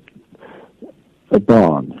a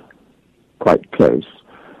barn quite close,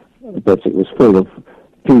 but it was full of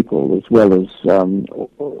people, as well as all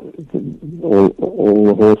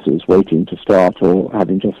the horses waiting to start or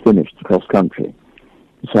having just finished the cross-country.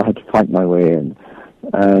 So I had to fight my way in,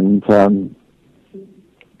 and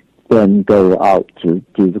then go out to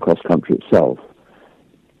do the cross-country itself.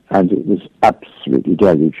 And it was absolutely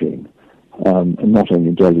deluging, and not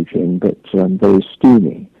only deluging, but very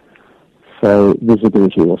steamy. So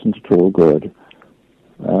visibility wasn't at all good.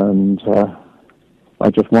 And I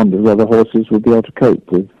just wondered whether horses would be able to cope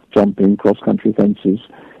with jumping cross-country fences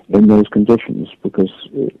in those conditions, because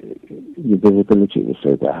the visibility was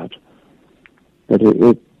so bad. But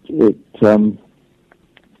it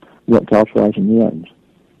worked out right in the end.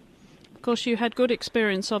 Of course, you had good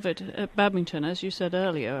experience of it at Badminton, as you said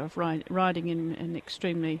earlier, of riding in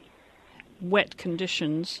extremely wet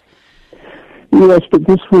conditions. Yes, but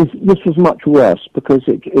this was much worse, because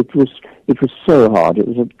it was so hard. It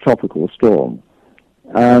was a tropical storm,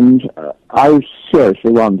 and I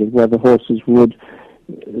seriously wondered whether horses would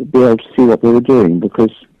be able to see what they were doing,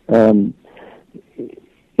 because in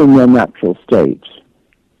their natural state,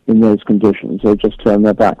 in those conditions, they just turn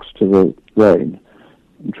their backs to the rain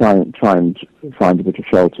and try and find a bit of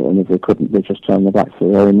shelter, and if they couldn't, they just turn their backs to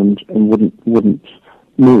the rain and wouldn't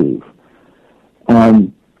move.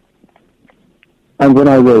 And when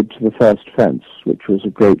I rode to the first fence, which was a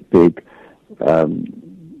great big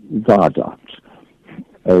viaduct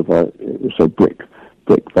over, it was a brick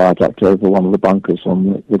viaduct over one of the bunkers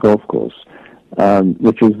on the golf course,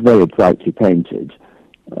 which was very brightly painted,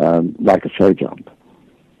 like a show jump.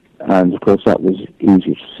 And, of course, that was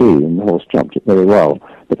easy to see, and the horse jumped it very well.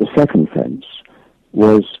 But the second fence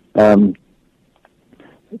was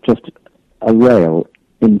just a rail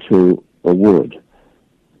into a woodland.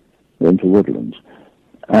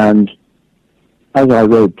 And as I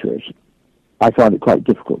rode to it, I found it quite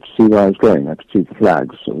difficult to see where I was going. I could see the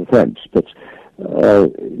flags of the fence, but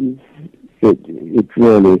it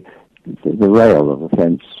really, the rail of the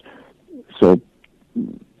fence sort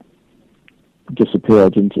of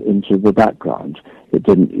disappeared into the background. It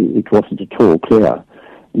wasn't at all clear.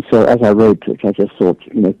 And so as I rode to it, I just thought,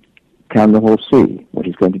 can the horse see what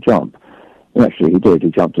he's going to jump? And actually he did. He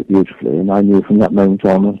jumped it beautifully, and I knew from that moment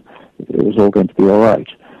on it was all going to be all right.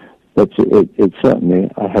 But it certainly,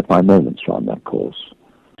 I had my moments around that course.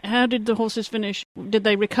 How did the horses finish? Did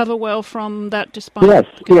they recover well from that despite the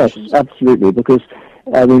conditions? Yes, absolutely, because,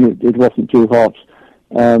 it wasn't too hot.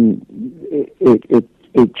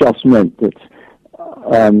 It just meant that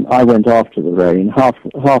I went after the rain. Half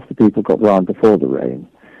the people got round before the rain.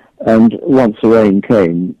 And once the rain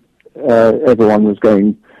came, everyone was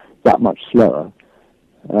going that much slower.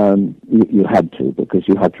 You had to, because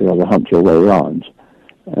you had to rather hunt your way around.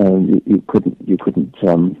 You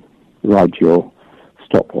couldn't ride your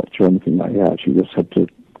stopwatch or anything like that. You just had to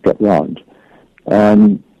get round.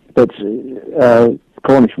 But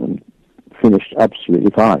Cornishman finished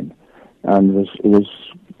absolutely fine, and was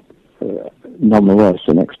none the worse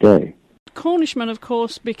the next day. Cornishman, of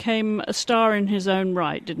course, became a star in his own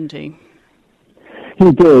right, didn't he?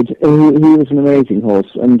 He did. He was an amazing horse,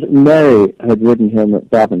 and Mary had ridden him at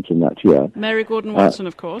Babington that year. Mary Gordon-Watson,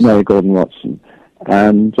 of course. Mary Gordon-Watson.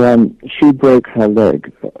 And she broke her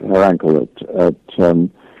leg, her ankle, at the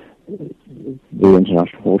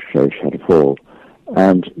International Horse Show. She had a fall,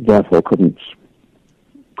 and therefore couldn't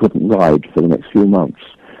ride for the next few months.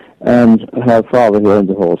 And her father, who owned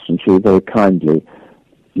the horse, and she very kindly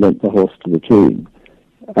lent the horse to the team.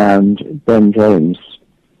 And Ben James,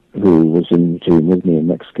 who was in the team with me in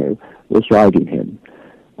Mexico, was riding him.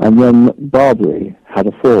 And then Barbary had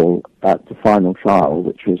a fall at the final trial,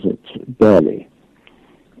 which was at Burley.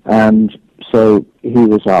 And so he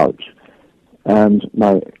was out, and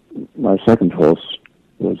my second horse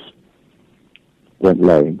went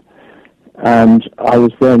lame. And I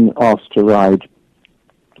was then asked to ride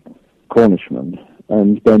Cornishman,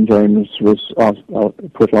 and Ben James was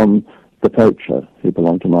put on the Poacher, who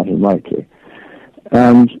belonged to Martin Whiteley.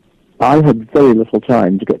 And I had very little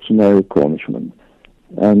time to get to know Cornishman,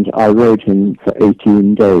 and I rode him for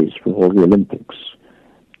 18 days before the Olympics.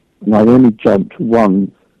 And I'd only jumped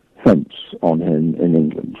one fence on him in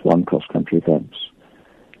England, one cross-country fence.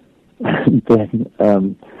 And then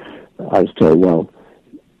I was told, well,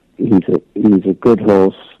 he's a good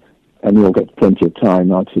horse, and you'll get plenty of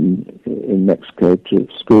time out in Mexico to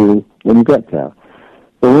school when you get there.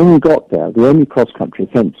 But when we got there, the only cross-country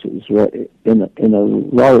fences were in a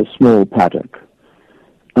rather small paddock,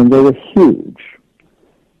 and they were huge.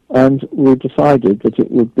 And we decided that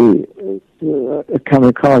it would be a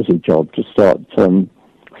kamikaze job to start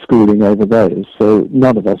schooling over those, so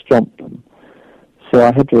none of us jumped them. So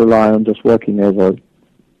I had to rely on just working over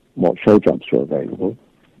what show jumps were available,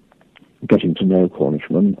 getting to know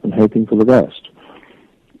Cornishman, and hoping for the best.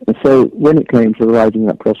 And so when it came to riding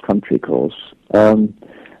that cross-country course,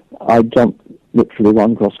 I jumped literally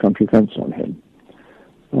one cross-country fence on him.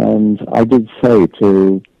 And I did say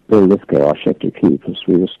to Bill Lithgow, our chef d'équipe, as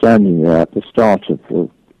we were standing there at the start of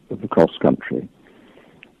the cross-country,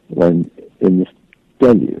 when in this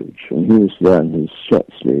deluge, and he was there in his shirt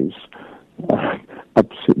sleeves,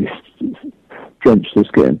 absolutely drenched his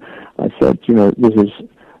skin, I said, this is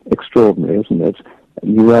extraordinary, isn't it?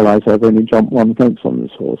 You realise I've only jumped one fence on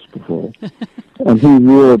this horse before. And he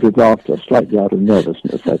roared with laughter, slightly out of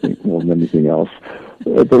nervousness, I think, more than anything else.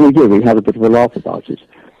 But we had a bit of a laugh about it.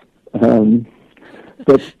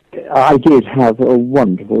 But I did have a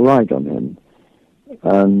wonderful ride on him.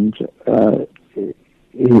 And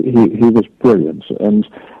he was brilliant. And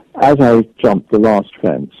as I jumped the last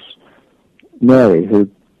fence, Mary, who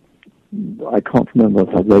I can't remember if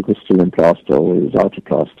her leg was still in plaster or it was out of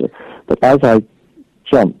plaster, but as I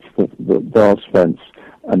jumped the last fence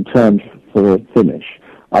and turned for the finish,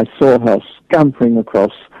 I saw her scampering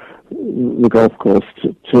across the golf course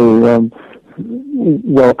to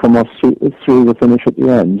welcome us through the finish at the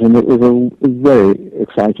end, and it was a very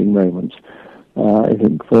exciting moment, I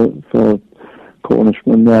think, for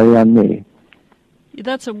Cornishman, Mary and me.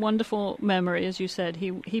 That's a wonderful memory, as you said.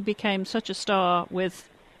 He became such a star with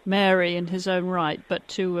Mary in his own right, but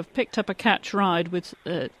to have picked up a catch ride with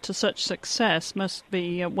to such success must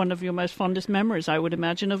be one of your most fondest memories, I would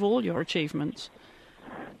imagine, of all your achievements.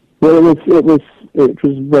 Well, it was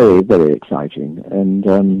very, very exciting,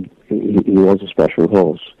 and he was a special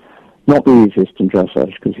horse. Not the easiest in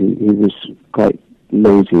dressage, because he was quite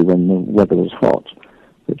lazy when the weather was hot,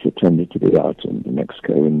 which it tended to be out in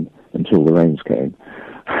Mexico until the rains came.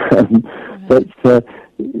 But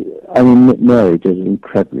Mary did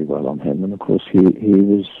incredibly well on him, and of course he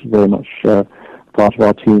was very much part of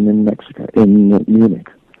our team in Munich.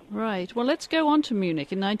 Right. Well, let's go on to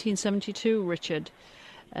Munich in 1972, Richard,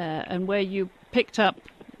 and where you picked up,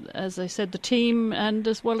 as I said, the team and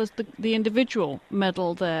as well as the individual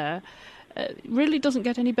medal there. It really doesn't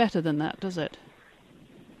get any better than that, does it?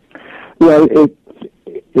 Well,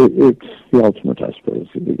 it's the ultimate, I suppose.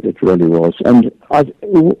 It really was. And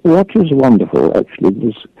what was wonderful, actually,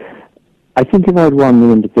 was I think if I'd won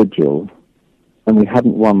the individual and we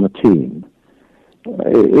hadn't won the team,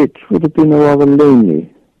 it would have been a rather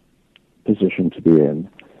lonely position to be in.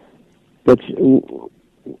 But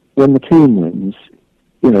when the team wins,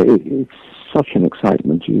 it's such an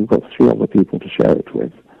excitement. You've got three other people to share it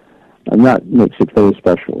with. And that makes it very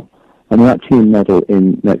special. And that team medal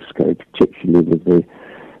in Mexico, particularly with the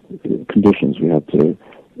conditions we had to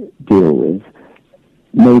deal with,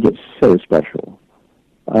 made it so special.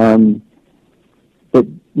 But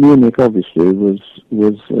Munich obviously was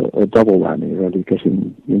a double whammy, really,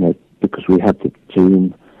 getting, because we had the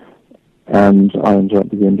team and I ended up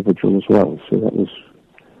with the individual as well. So that was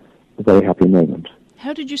a very happy moment.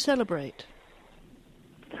 How did you celebrate?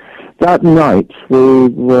 That night we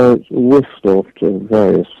were whisked off to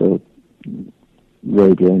various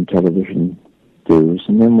radio and television dues,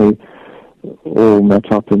 and then we all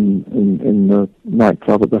met up in the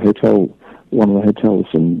nightclub at the hotel, one of the hotels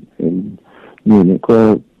in Munich,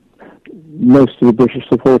 where most of the British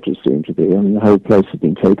supporters seemed to be. I mean, the whole place had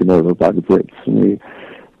been taken over by the Brits, and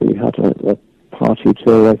we had a party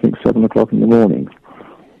till, I think, 7 o'clock in the morning.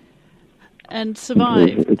 And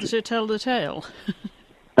survived to tell the tale.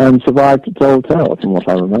 And survived to tell the tale, from what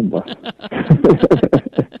I remember.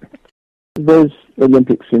 Those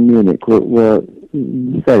Olympics in Munich were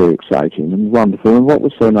very exciting and wonderful. And what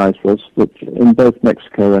was so nice was that in both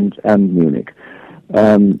Mexico and Munich,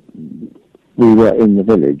 we were in the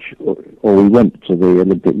village, or we went to the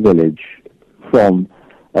Olympic village from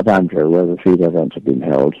Avandro, where the FIDE event had been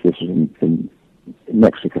held. This is in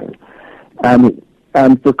Mexico. And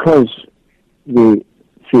because the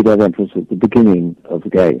FIDE event was at the beginning of the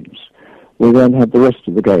Games, we then had the rest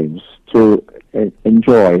of the Games to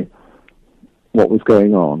enjoy what was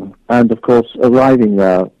going on. And of course, arriving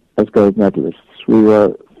there as gold medalists, we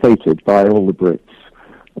were feted by all the Brits,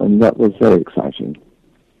 and that was very exciting.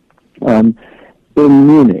 In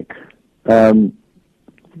Munich, of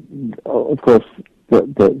course,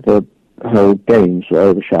 the whole Games were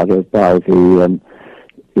overshadowed by the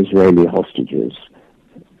Israeli hostages,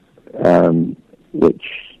 which,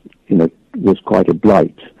 was quite a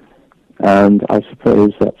blight. And I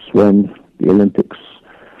suppose that's when the Olympics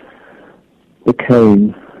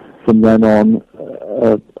became, from then on,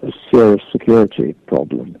 a serious security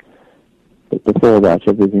problem. But before that,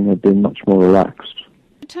 everything had been much more relaxed.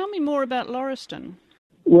 Tell me more about Lauriston.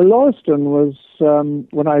 Well, Lauriston was,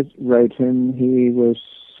 when I rode him, he was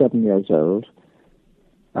 7 years old,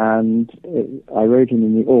 and I rode him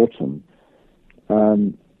in the autumn.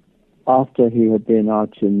 After he had been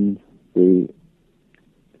out in the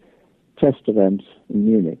test event in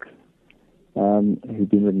Munich, he'd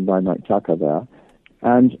been ridden by Mike Tucker there,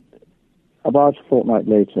 and about a fortnight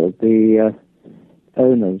later, the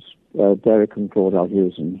owners, Derek and Claude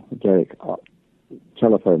Alhusen, Derek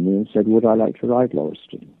telephoned me and said, would I like to ride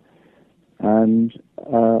Lauriston? And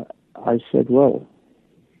I said, well,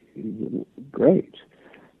 great.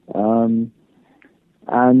 And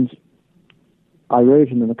I rode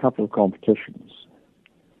him in a couple of competitions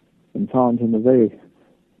and found him a very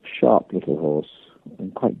sharp little horse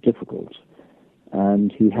and quite difficult.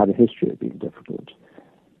 And he had a history of being difficult.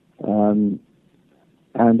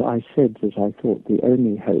 And I said that I thought the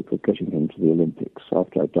only hope of getting him to the Olympics,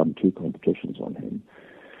 after I'd done 2 competitions on him,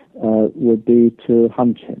 would be to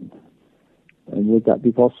hunt him. And would that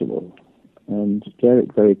be possible? And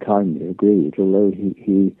Derek very kindly agreed, although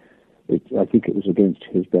I think it was against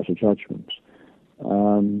his better judgment,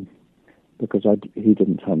 because he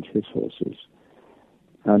didn't hunt his horses.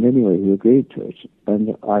 And anyway, he agreed to it,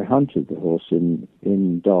 and I hunted the horse in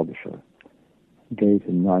Derbyshire, gave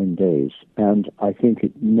him 9 days, and I think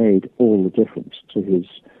it made all the difference to his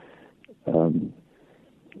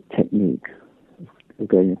technique of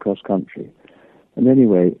going across country. And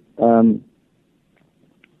anyway,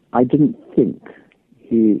 I didn't think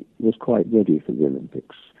he was quite ready for the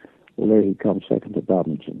Olympics, although he'd come second at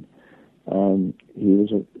Badminton. He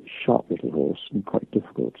was a sharp little horse and quite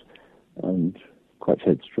difficult and quite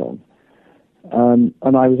headstrong. And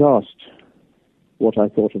I was asked what I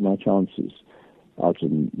thought of my chances out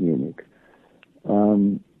in Munich.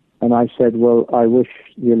 And I said, well, I wish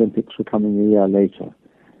the Olympics were coming a year later.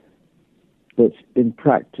 But in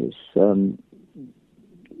practice, he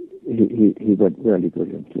went really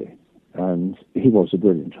brilliantly. And he was a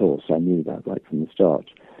brilliant horse, I knew that right from the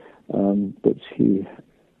start. But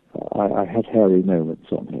I had hairy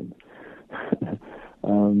moments on him.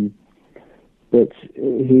 But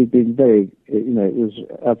he'd been very, it was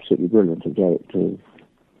absolutely brilliant of Derek to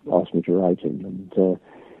ask me to ride him, and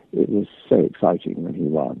it was so exciting when he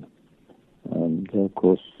won. And of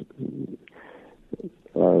course,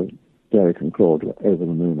 Derek and Claude were over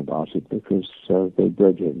the moon about it because they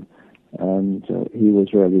bred him, and he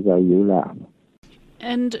was really their ewe lamb.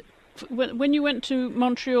 And when you went to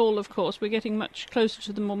Montreal, of course, we're getting much closer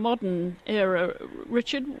to the more modern era.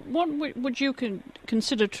 Richard, what would you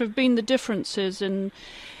consider to have been the differences in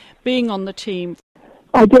being on the team?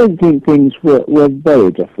 I don't think things were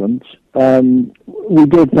very different. We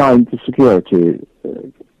did find the security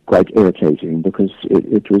quite irritating because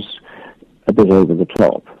it was a bit over the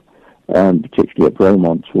top, particularly at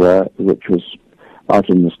Bromont, which was out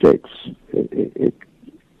in the sticks,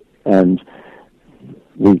 and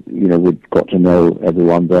we'd got to know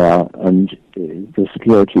everyone there, and the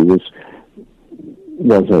security was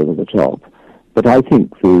over the top. But I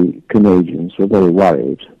think the Canadians were very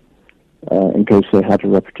worried in case they had a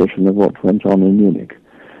repetition of what went on in Munich.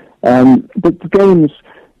 But the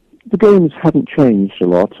games hadn't changed a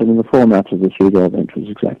lot. I mean, the format of the three-day event was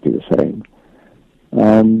exactly the same.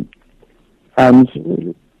 And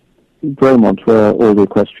Bromont, where all the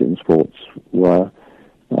equestrian sports were,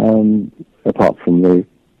 apart from the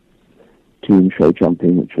team show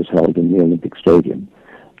jumping, which was held in the Olympic Stadium,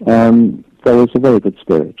 there was a very good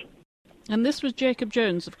spirit. And this was Jacob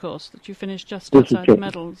Jones, of course, that you finished just outside the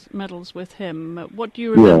medals with him. What do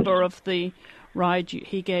you remember of the ride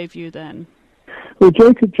he gave you then? Well,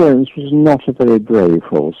 Jacob Jones was not a very brave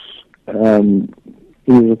horse. He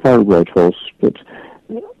was a thoroughbred horse, but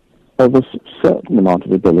of a certain amount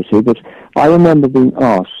of ability. But I remember being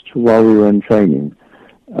asked while we were in training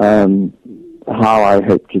how I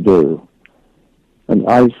hoped to do. And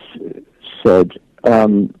I said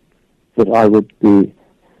that I would be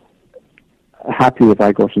happy if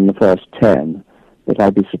I got in the first 10, but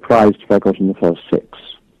I'd be surprised if I got in the first 6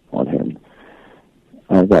 on him.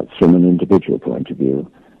 That's from an individual point of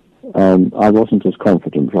view. I wasn't as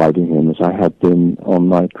confident riding him as I had been on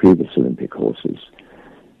my previous Olympic horses.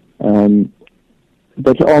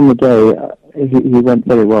 But on the day, he went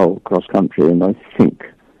very well cross-country, and I think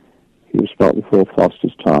he was about the 4th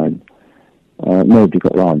fastest time. Nobody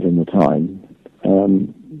got round in the time,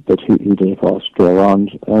 but he did a fast draw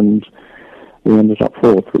round, and we ended up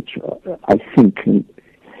 4th, which I think,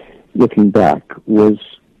 looking back, was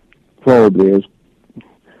probably as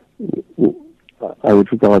I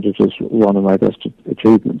would regard it as one of my best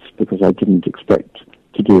achievements, because I didn't expect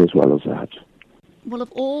to do as well as that. Well,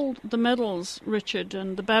 of all the medals, Richard,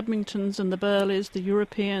 and the Badmingtons and the Burleys, the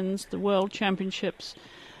Europeans, the World Championships,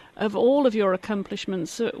 of all of your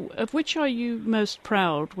accomplishments, of which are you most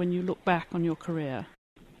proud when you look back on your career?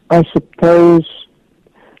 I suppose,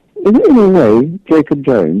 in a way, Jacob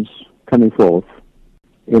Jones coming 4th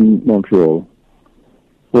in Montreal,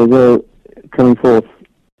 although coming 4th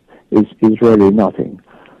is really nothing,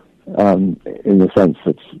 in the sense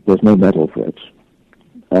that there's no medal for it.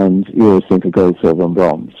 And you always think of gold, silver, and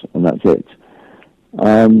bronze, and that's it.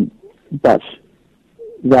 But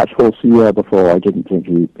that horse the year before, I didn't think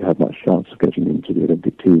he had much chance of getting into the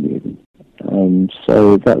Olympic team even. And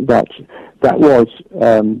so that was,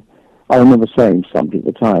 I remember saying to somebody at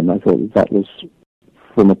the time, I thought that was,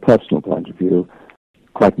 from a personal point of view,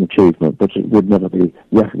 quite an achievement, but it would never be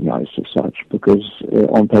recognized as such, because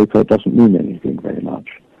on paper it doesn't mean anything very much.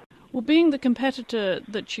 Well, being the competitor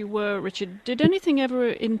that you were, Richard, did anything ever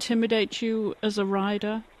intimidate you as a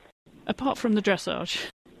rider, apart from the dressage?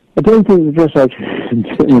 I don't think the dressage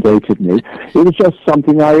intimidated me. It was just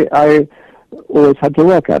something I always had to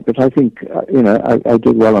work at, but I think, I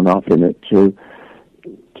did well enough in it to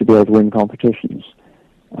be able to win competitions.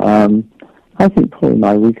 I think probably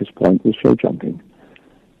my weakest point was show jumping.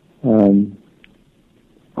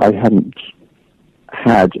 I hadn't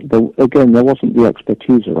had, again, there wasn't the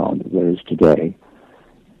expertise around it there is today.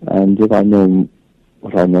 And if I'd known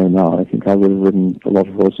what I know now, I think I would have ridden a lot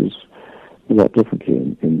of horses a lot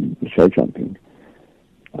differently in show jumping.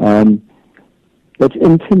 But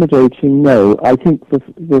intimidating, no. I think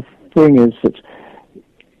the thing is that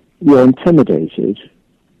you're intimidated,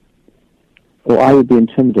 or I would be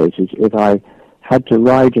intimidated if I had to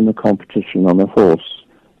ride in a competition on a horse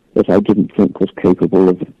that I didn't think was capable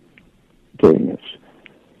of doing it.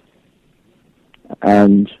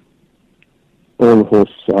 And all the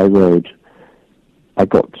horses I rode, I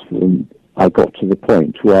got to the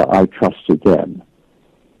point where I trusted them,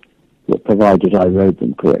 that provided I rode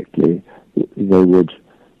them correctly, they would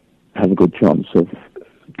have a good chance of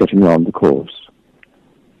getting around the course.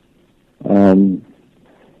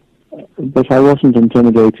 But I wasn't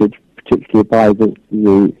intimidated particularly by the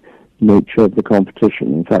nature of the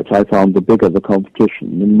competition. In fact, I found the bigger the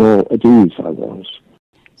competition, the more at ease I was.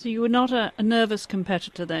 So you were not a nervous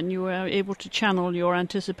competitor then? You were able to channel your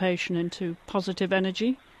anticipation into positive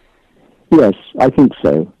energy? Yes, I think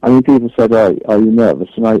so. I mean, people said, "Are you nervous?"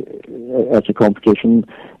 And at a competition,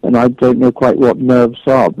 and I don't know quite what nerves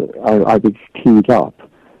are, but I'd be keyed up.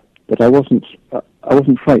 But I wasn't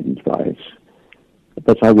frightened by it.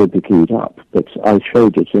 But I would be keyed up. But I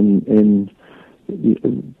showed it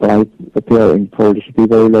by appearing probably to be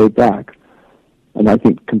very laid back. And I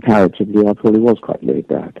think comparatively I probably was quite laid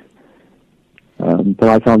back. But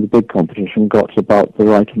I found the big competition got about the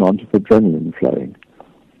right amount of adrenaline flowing.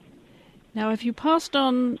 Now, have you passed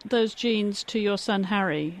on those genes to your son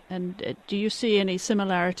Harry? And do you see any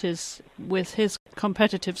similarities with his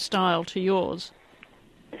competitive style to yours?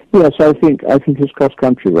 Yes, I think his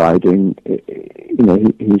cross-country riding,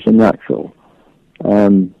 he's a natural.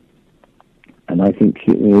 And I think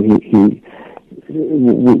he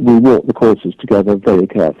we walk the courses together very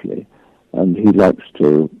carefully, and he likes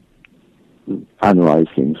to analyse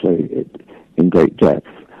things in great depth.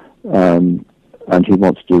 And he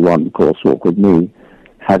wants to do one course walk with me,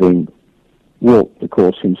 having walked the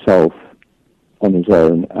course himself on his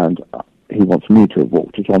own, and he wants me to have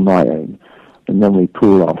walked it on my own. And then we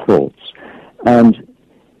pool our thoughts. And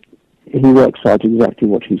he works out exactly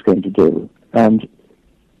what he's going to do. And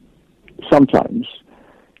sometimes,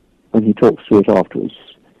 when he talks through it afterwards,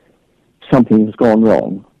 something has gone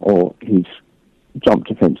wrong, or he's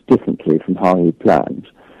jumped a fence differently from how he planned.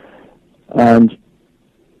 And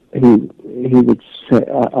he would say,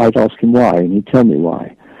 I'd ask him why, and he'd tell me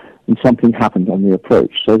why. And something happened on the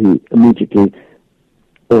approach, so he immediately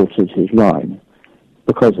altered his line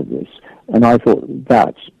because of this. And I thought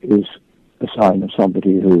that is a sign of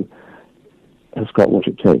somebody who has got what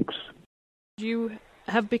it takes. You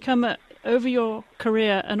have become, over your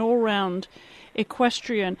career, an all-round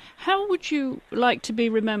equestrian. How would you like to be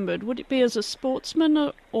remembered? Would it be as a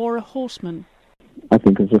sportsman or a horseman? I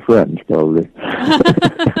think as a friend, probably.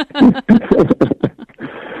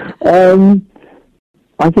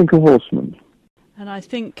 I think a horseman. And I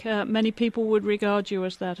think many people would regard you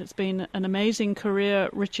as that. It's been an amazing career,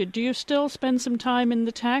 Richard. Do you still spend some time in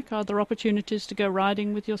the tack? Are there opportunities to go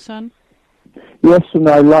riding with your son? Yes, and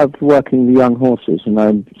I love working with young horses, and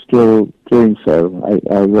I'm still doing so.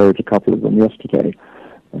 I rode a couple of them yesterday,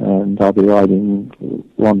 and I'll be riding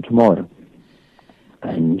one tomorrow.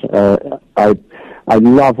 And I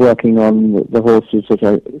love working on the horses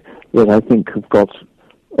that I think have got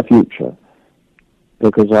a future,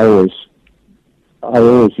 because I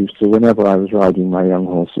always used to, whenever I was riding my young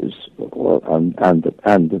horses and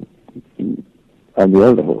the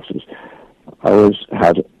older horses, I always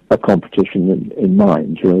had a competition in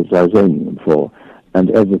mind, as I was aiming them for, and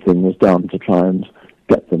everything was done to try and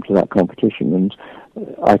get them to that competition. And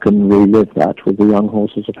I can relive that with the young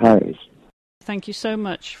horses of Harry's. Thank you so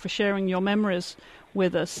much for sharing your memories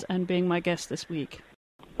with us and being my guest this week.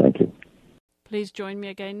 Thank you. Please join me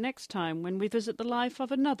again next time when we visit the life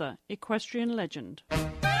of another equestrian legend.